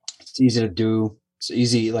 It's easy to do. It's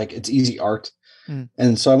easy art.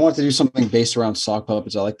 And so I wanted to do something based around sock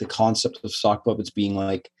puppets. I like the concept of sock puppets being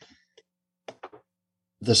like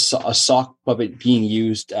a sock puppet being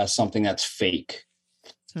used as something that's fake.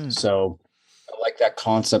 So I like that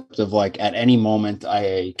concept of like at any moment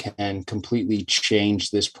I can completely change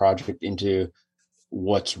this project into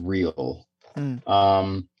what's real.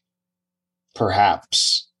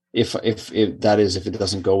 Perhaps if it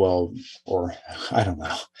doesn't go well, or I don't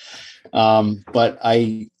know. But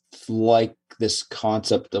I like this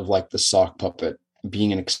concept of like the sock puppet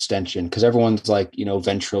being an extension, because everyone's like,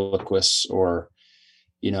 ventriloquists or,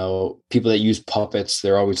 people that use puppets,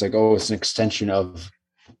 they're always like, oh, it's an extension of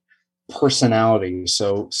personality.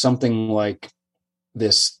 So something like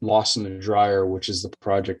this Lost in the Dryer, which is the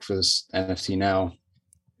project for this NFT now,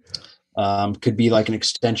 could be like an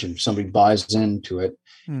extension. If somebody buys into it,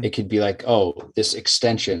 it could be like, oh, this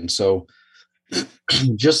extension. So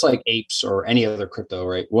just like apes or any other crypto,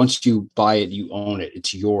 right? Once you buy it, you own it.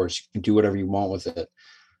 It's yours. You can do whatever you want with it.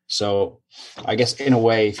 So I guess in a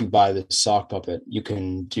way, if you buy the sock puppet, you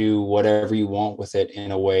can do whatever you want with it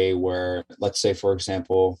in a way where, let's say, for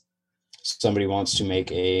example, somebody wants to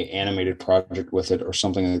make a animated project with it or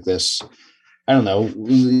something like this. I don't know.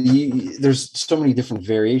 There's so many different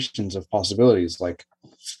variations of possibilities. Like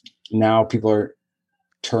now people are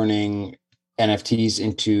turning NFTs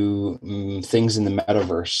into things in the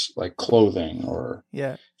metaverse, like clothing or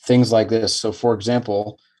things like this. So for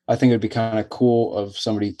example, I think it'd be kind of cool of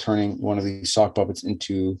somebody turning one of these sock puppets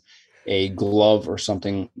into a glove or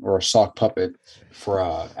something, or a sock puppet for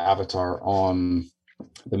a avatar on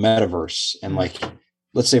the metaverse. And like,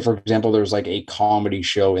 let's say, for example, there's like a comedy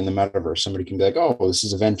show in the metaverse. Somebody can be like, oh, this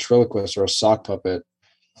is a ventriloquist or a sock puppet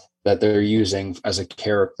that they're using as a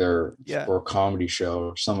character for a comedy show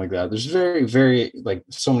or something like that. There's very, very like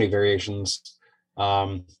so many variations.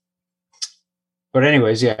 But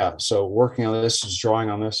anyways, so working on this, is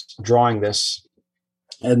drawing this.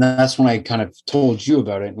 And that's when I kind of told you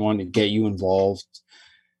about it and wanted to get you involved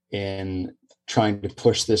in trying to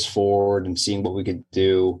push this forward and seeing what we could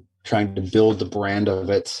do, trying to build the brand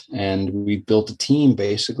of it. And we built a team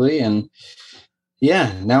basically. And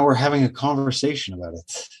now we're having a conversation about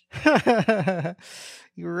it.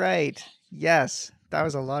 You're right. Yes. That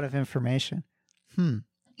was a lot of information.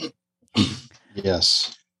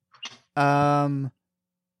 Yes.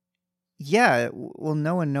 Yeah. Well,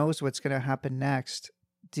 no one knows what's going to happen next.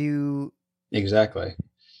 Exactly.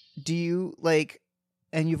 Do you like,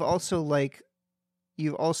 and you've also like,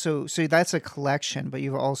 you've also, so that's a collection, but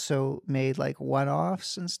you've also made like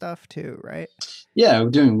one-offs and stuff too, right? Yeah, we're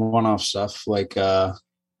doing one-off stuff like the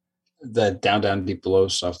Down Deep Below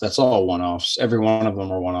stuff. That's all one-offs. Every one of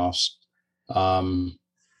them are one-offs. I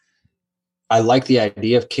like the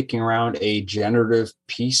idea of kicking around a generative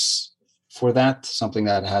piece for that, something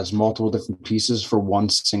that has multiple different pieces for one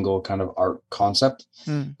single kind of art concept.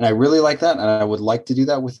 And I really like that. And I would like to do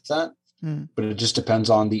that with that, but it just depends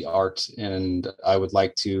on the art. And I would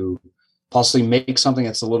like to possibly make something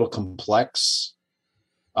that's a little complex,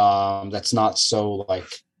 that's not so like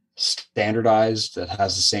standardized, that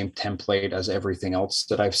has the same template as everything else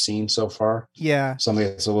that I've seen so far. Yeah. Something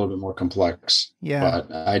that's a little bit more complex. Yeah.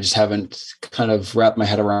 But I just haven't kind of wrapped my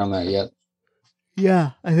head around that yet.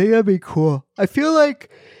 Yeah, I think that'd be cool. I feel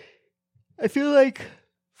like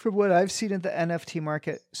from what I've seen in the NFT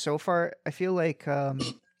market so far, I feel like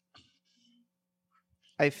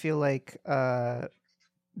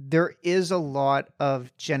there is a lot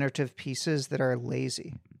of generative pieces that are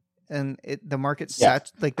lazy. And the market's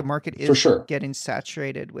the market is for sure getting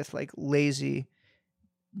saturated with like lazy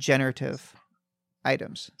generative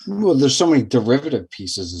items. Well, there's so many derivative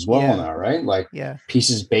pieces as well now, right? Like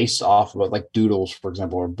pieces based off of it, like doodles, for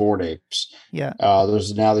example, or Bored Apes. Yeah.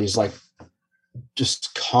 There's now these like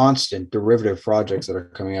just constant derivative projects that are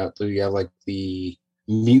coming out. So you have like the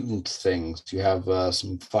mutant things. You have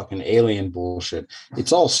some fucking alien bullshit.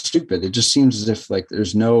 It's all stupid. It just seems as if like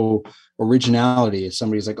there's no originality. If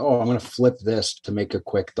somebody's like, oh, I'm going to flip this to make a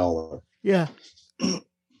quick $1. Yeah.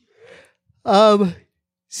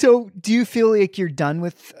 So do you feel like you're done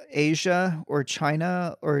with Asia or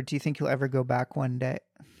China, or do you think you'll ever go back one day?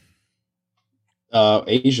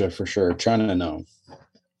 Asia for sure. China, no.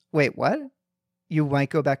 Wait, what? You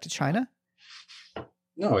might go back to China?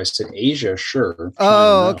 No, I said Asia, sure. China,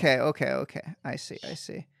 oh, no. Okay. I see.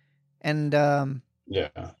 And yeah.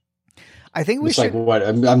 I think we it's should. Like what?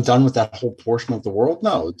 I'm done with that whole portion of the world.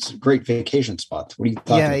 No, it's a great vacation spot. What are you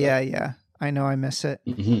talking about? Yeah. I know. I miss it.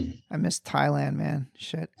 Mm-hmm. I miss Thailand, man.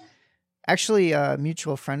 Shit. Actually, a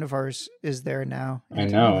mutual friend of ours is there now. I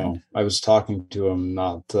know. Thailand. I was talking to him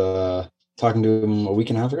a week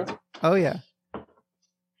and a half ago. Oh yeah.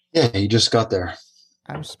 Yeah, he just got there.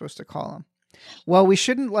 I was supposed to call him. Well, we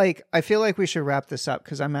shouldn't I feel like we should wrap this up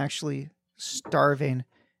because I'm actually starving,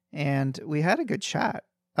 and we had a good chat.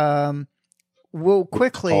 Well,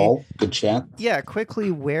 quickly. Good chat. Yeah, quickly.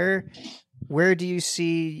 Where do you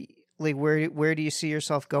see where do you see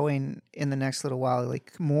yourself going in the next little while?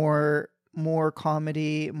 Like more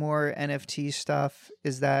comedy, more NFT stuff.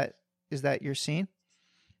 Is that your scene?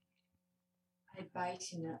 I bite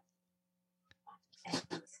in it.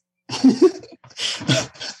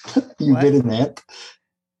 You bit an ant?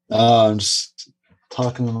 I'm just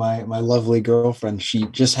talking to my lovely girlfriend. She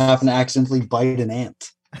just happened to accidentally bite an ant,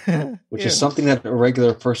 which is something that a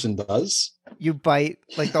regular person does. You bite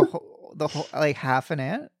like the whole like half an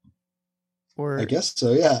ant? Or I guess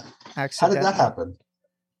so, yeah. How did that happen?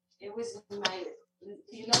 It was my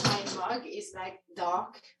mug is like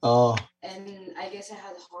dark. Oh. And I guess I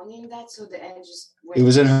had honey in that, so the ant just went. It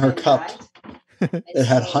was in her cup. It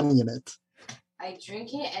had honey in it. I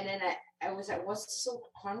drink it, and then I was like, what's so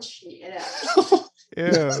crunchy? And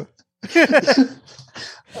Ew.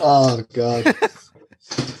 Oh, God.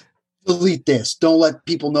 Delete this. Don't let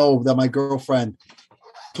people know that my girlfriend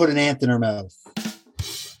put an ant in her mouth.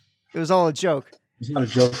 It was all a joke. It's not a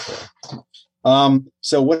joke, though.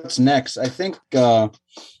 So what's next? I think,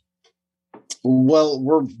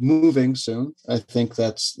 we're moving soon. I think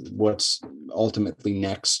that's what's ultimately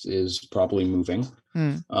next is probably moving.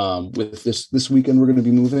 With this weekend, we're going to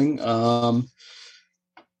be moving.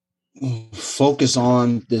 Focus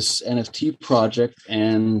on this NFT project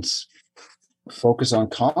and focus on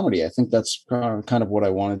comedy. I think that's kind of what I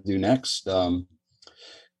want to do next.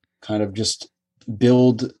 Kind of just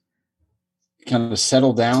kind of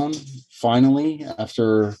settle down finally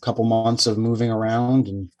after a couple months of moving around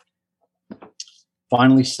and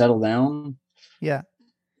finally settle down. Yeah.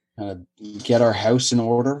 Kind of get our house in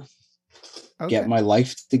order. Okay. Get my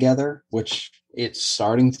life together, which it's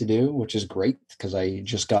starting to do, which is great because I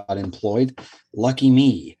just got employed. Lucky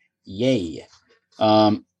me. Yay.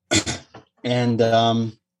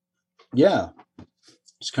 Yeah,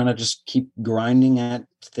 just keep grinding at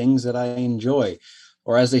things that I enjoy.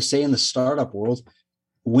 Or as they say in the startup world,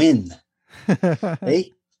 win.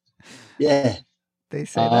 Hey? Yeah. They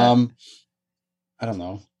say that. I don't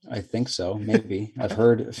know. I think so. Maybe. I've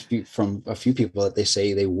heard from a few people that they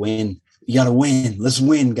say they win. You got to win. Let's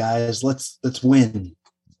win, guys. Let's win.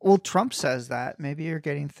 Well, Trump says that. Maybe you're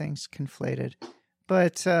getting things conflated.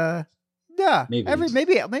 But no, Yeah.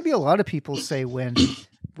 Maybe. Maybe a lot of people say win.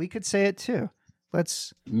 We could say it too.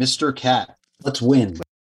 Let's Mr. Cat. Let's win.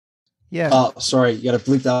 Yeah. Oh, sorry. You got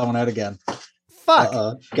to bleep that one out again. Fuck.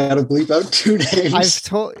 Got to bleep out 2 names.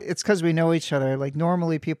 It's because we know each other. Like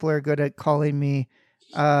normally people are good at calling me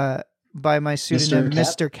by my pseudonym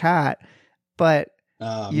Mr. Cat, but you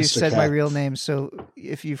Mr. said Cat. my real name. So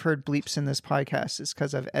if you've heard bleeps in this podcast, it's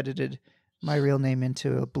because I've edited my real name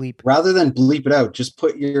into a bleep. Rather than bleep it out, just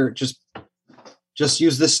put just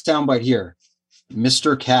use this soundbite here,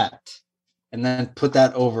 Mr. Cat, and then put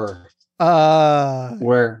that over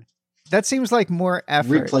where that seems like more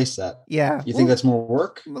effort. Replace that. Yeah. You think that's more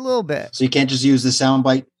work? A little bit. So you can't just use the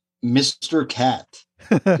soundbite, Mr. Cat.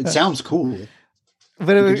 It sounds cool.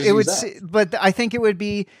 But it would, but I think it would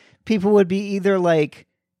be, people would be either like,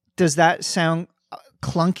 does that sound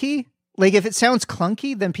clunky? Like if it sounds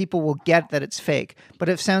clunky, then people will get that it's fake. But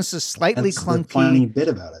if it sounds just slightly that's clunky, the funny bit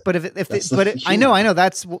about it. But I know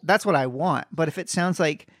that's what I want. But if it sounds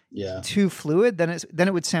like too fluid, then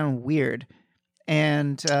it would sound weird.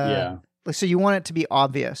 And so you want it to be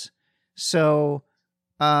obvious. So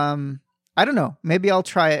I don't know. Maybe I'll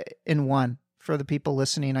try it in one for the people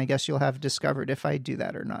listening. I guess you'll have discovered if I do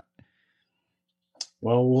that or not.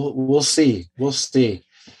 Well, we'll see. We'll see.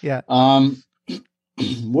 Yeah.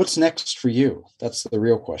 What's next for you? That's the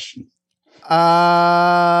real question.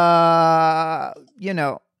 I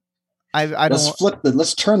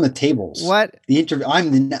Let's turn the tables. What? The interview.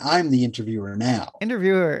 I'm the interviewer now.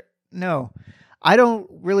 Interviewer. No, I don't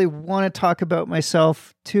really want to talk about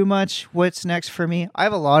myself too much. What's next for me? I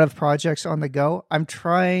have a lot of projects on the go. I'm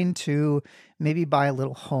trying to maybe buy a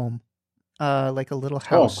little home, like a little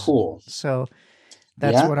house. Oh, cool. So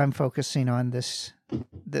that's what I'm focusing on this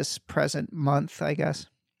present month, I guess.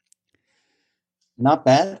 Not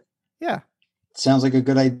bad. Yeah. Sounds like a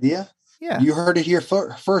good idea. Yeah. You heard it here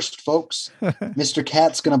first, folks. Mr.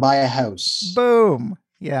 Cat's going to buy a house. Boom.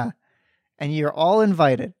 Yeah. And you're all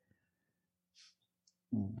invited.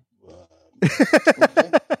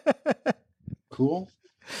 Okay. Cool.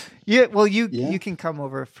 Yeah. Well, you can come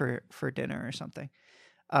over for dinner or something.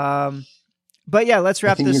 But yeah, let's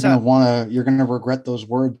wrap this up. You're going to regret those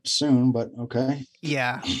words soon, but okay.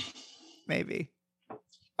 Yeah. Maybe.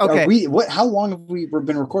 Okay. How long have we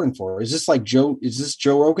been recording for? Is this like Joe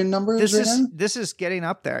Rogan numbers now? This is getting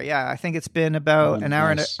up there. Yeah. I think it's been about an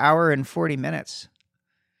hour and 40 minutes.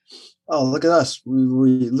 Oh, look at us.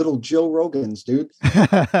 We little Joe Rogans, dude.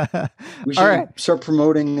 We should start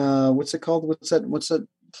promoting what's it called? What's that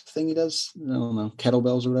thing he does? I don't know,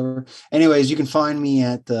 kettlebells or whatever. Anyways, you can find me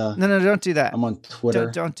at No, don't do that. I'm on Twitter.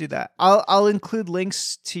 Don't do that. I'll include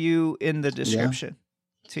links to you in the description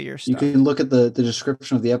to your stuff. You can look at the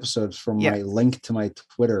description of the episodes from my link to my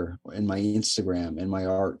Twitter and my Instagram and my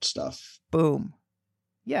art stuff. Boom.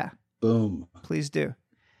 Yeah. Boom. Please do.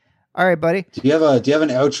 All right, buddy. Do you have an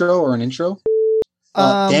outro or an intro?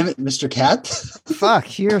 Damn it, Mr. Cat.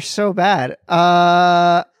 Fuck, you're so bad.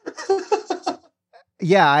 Yeah,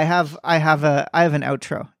 I have an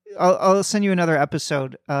outro. I'll send you another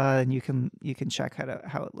episode, and you can check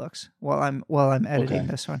how it looks while I'm editing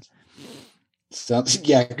this one. Sounds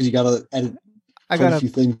because you gotta edit. I got a few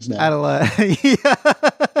things now.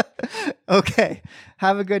 Okay.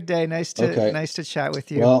 Have a good day. Nice to chat with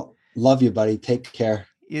you. Well, love you, buddy. Take care.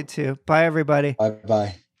 You too. Bye, everybody.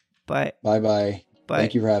 Bye. Bye. Bye.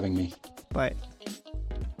 Thank you for having me. Bye.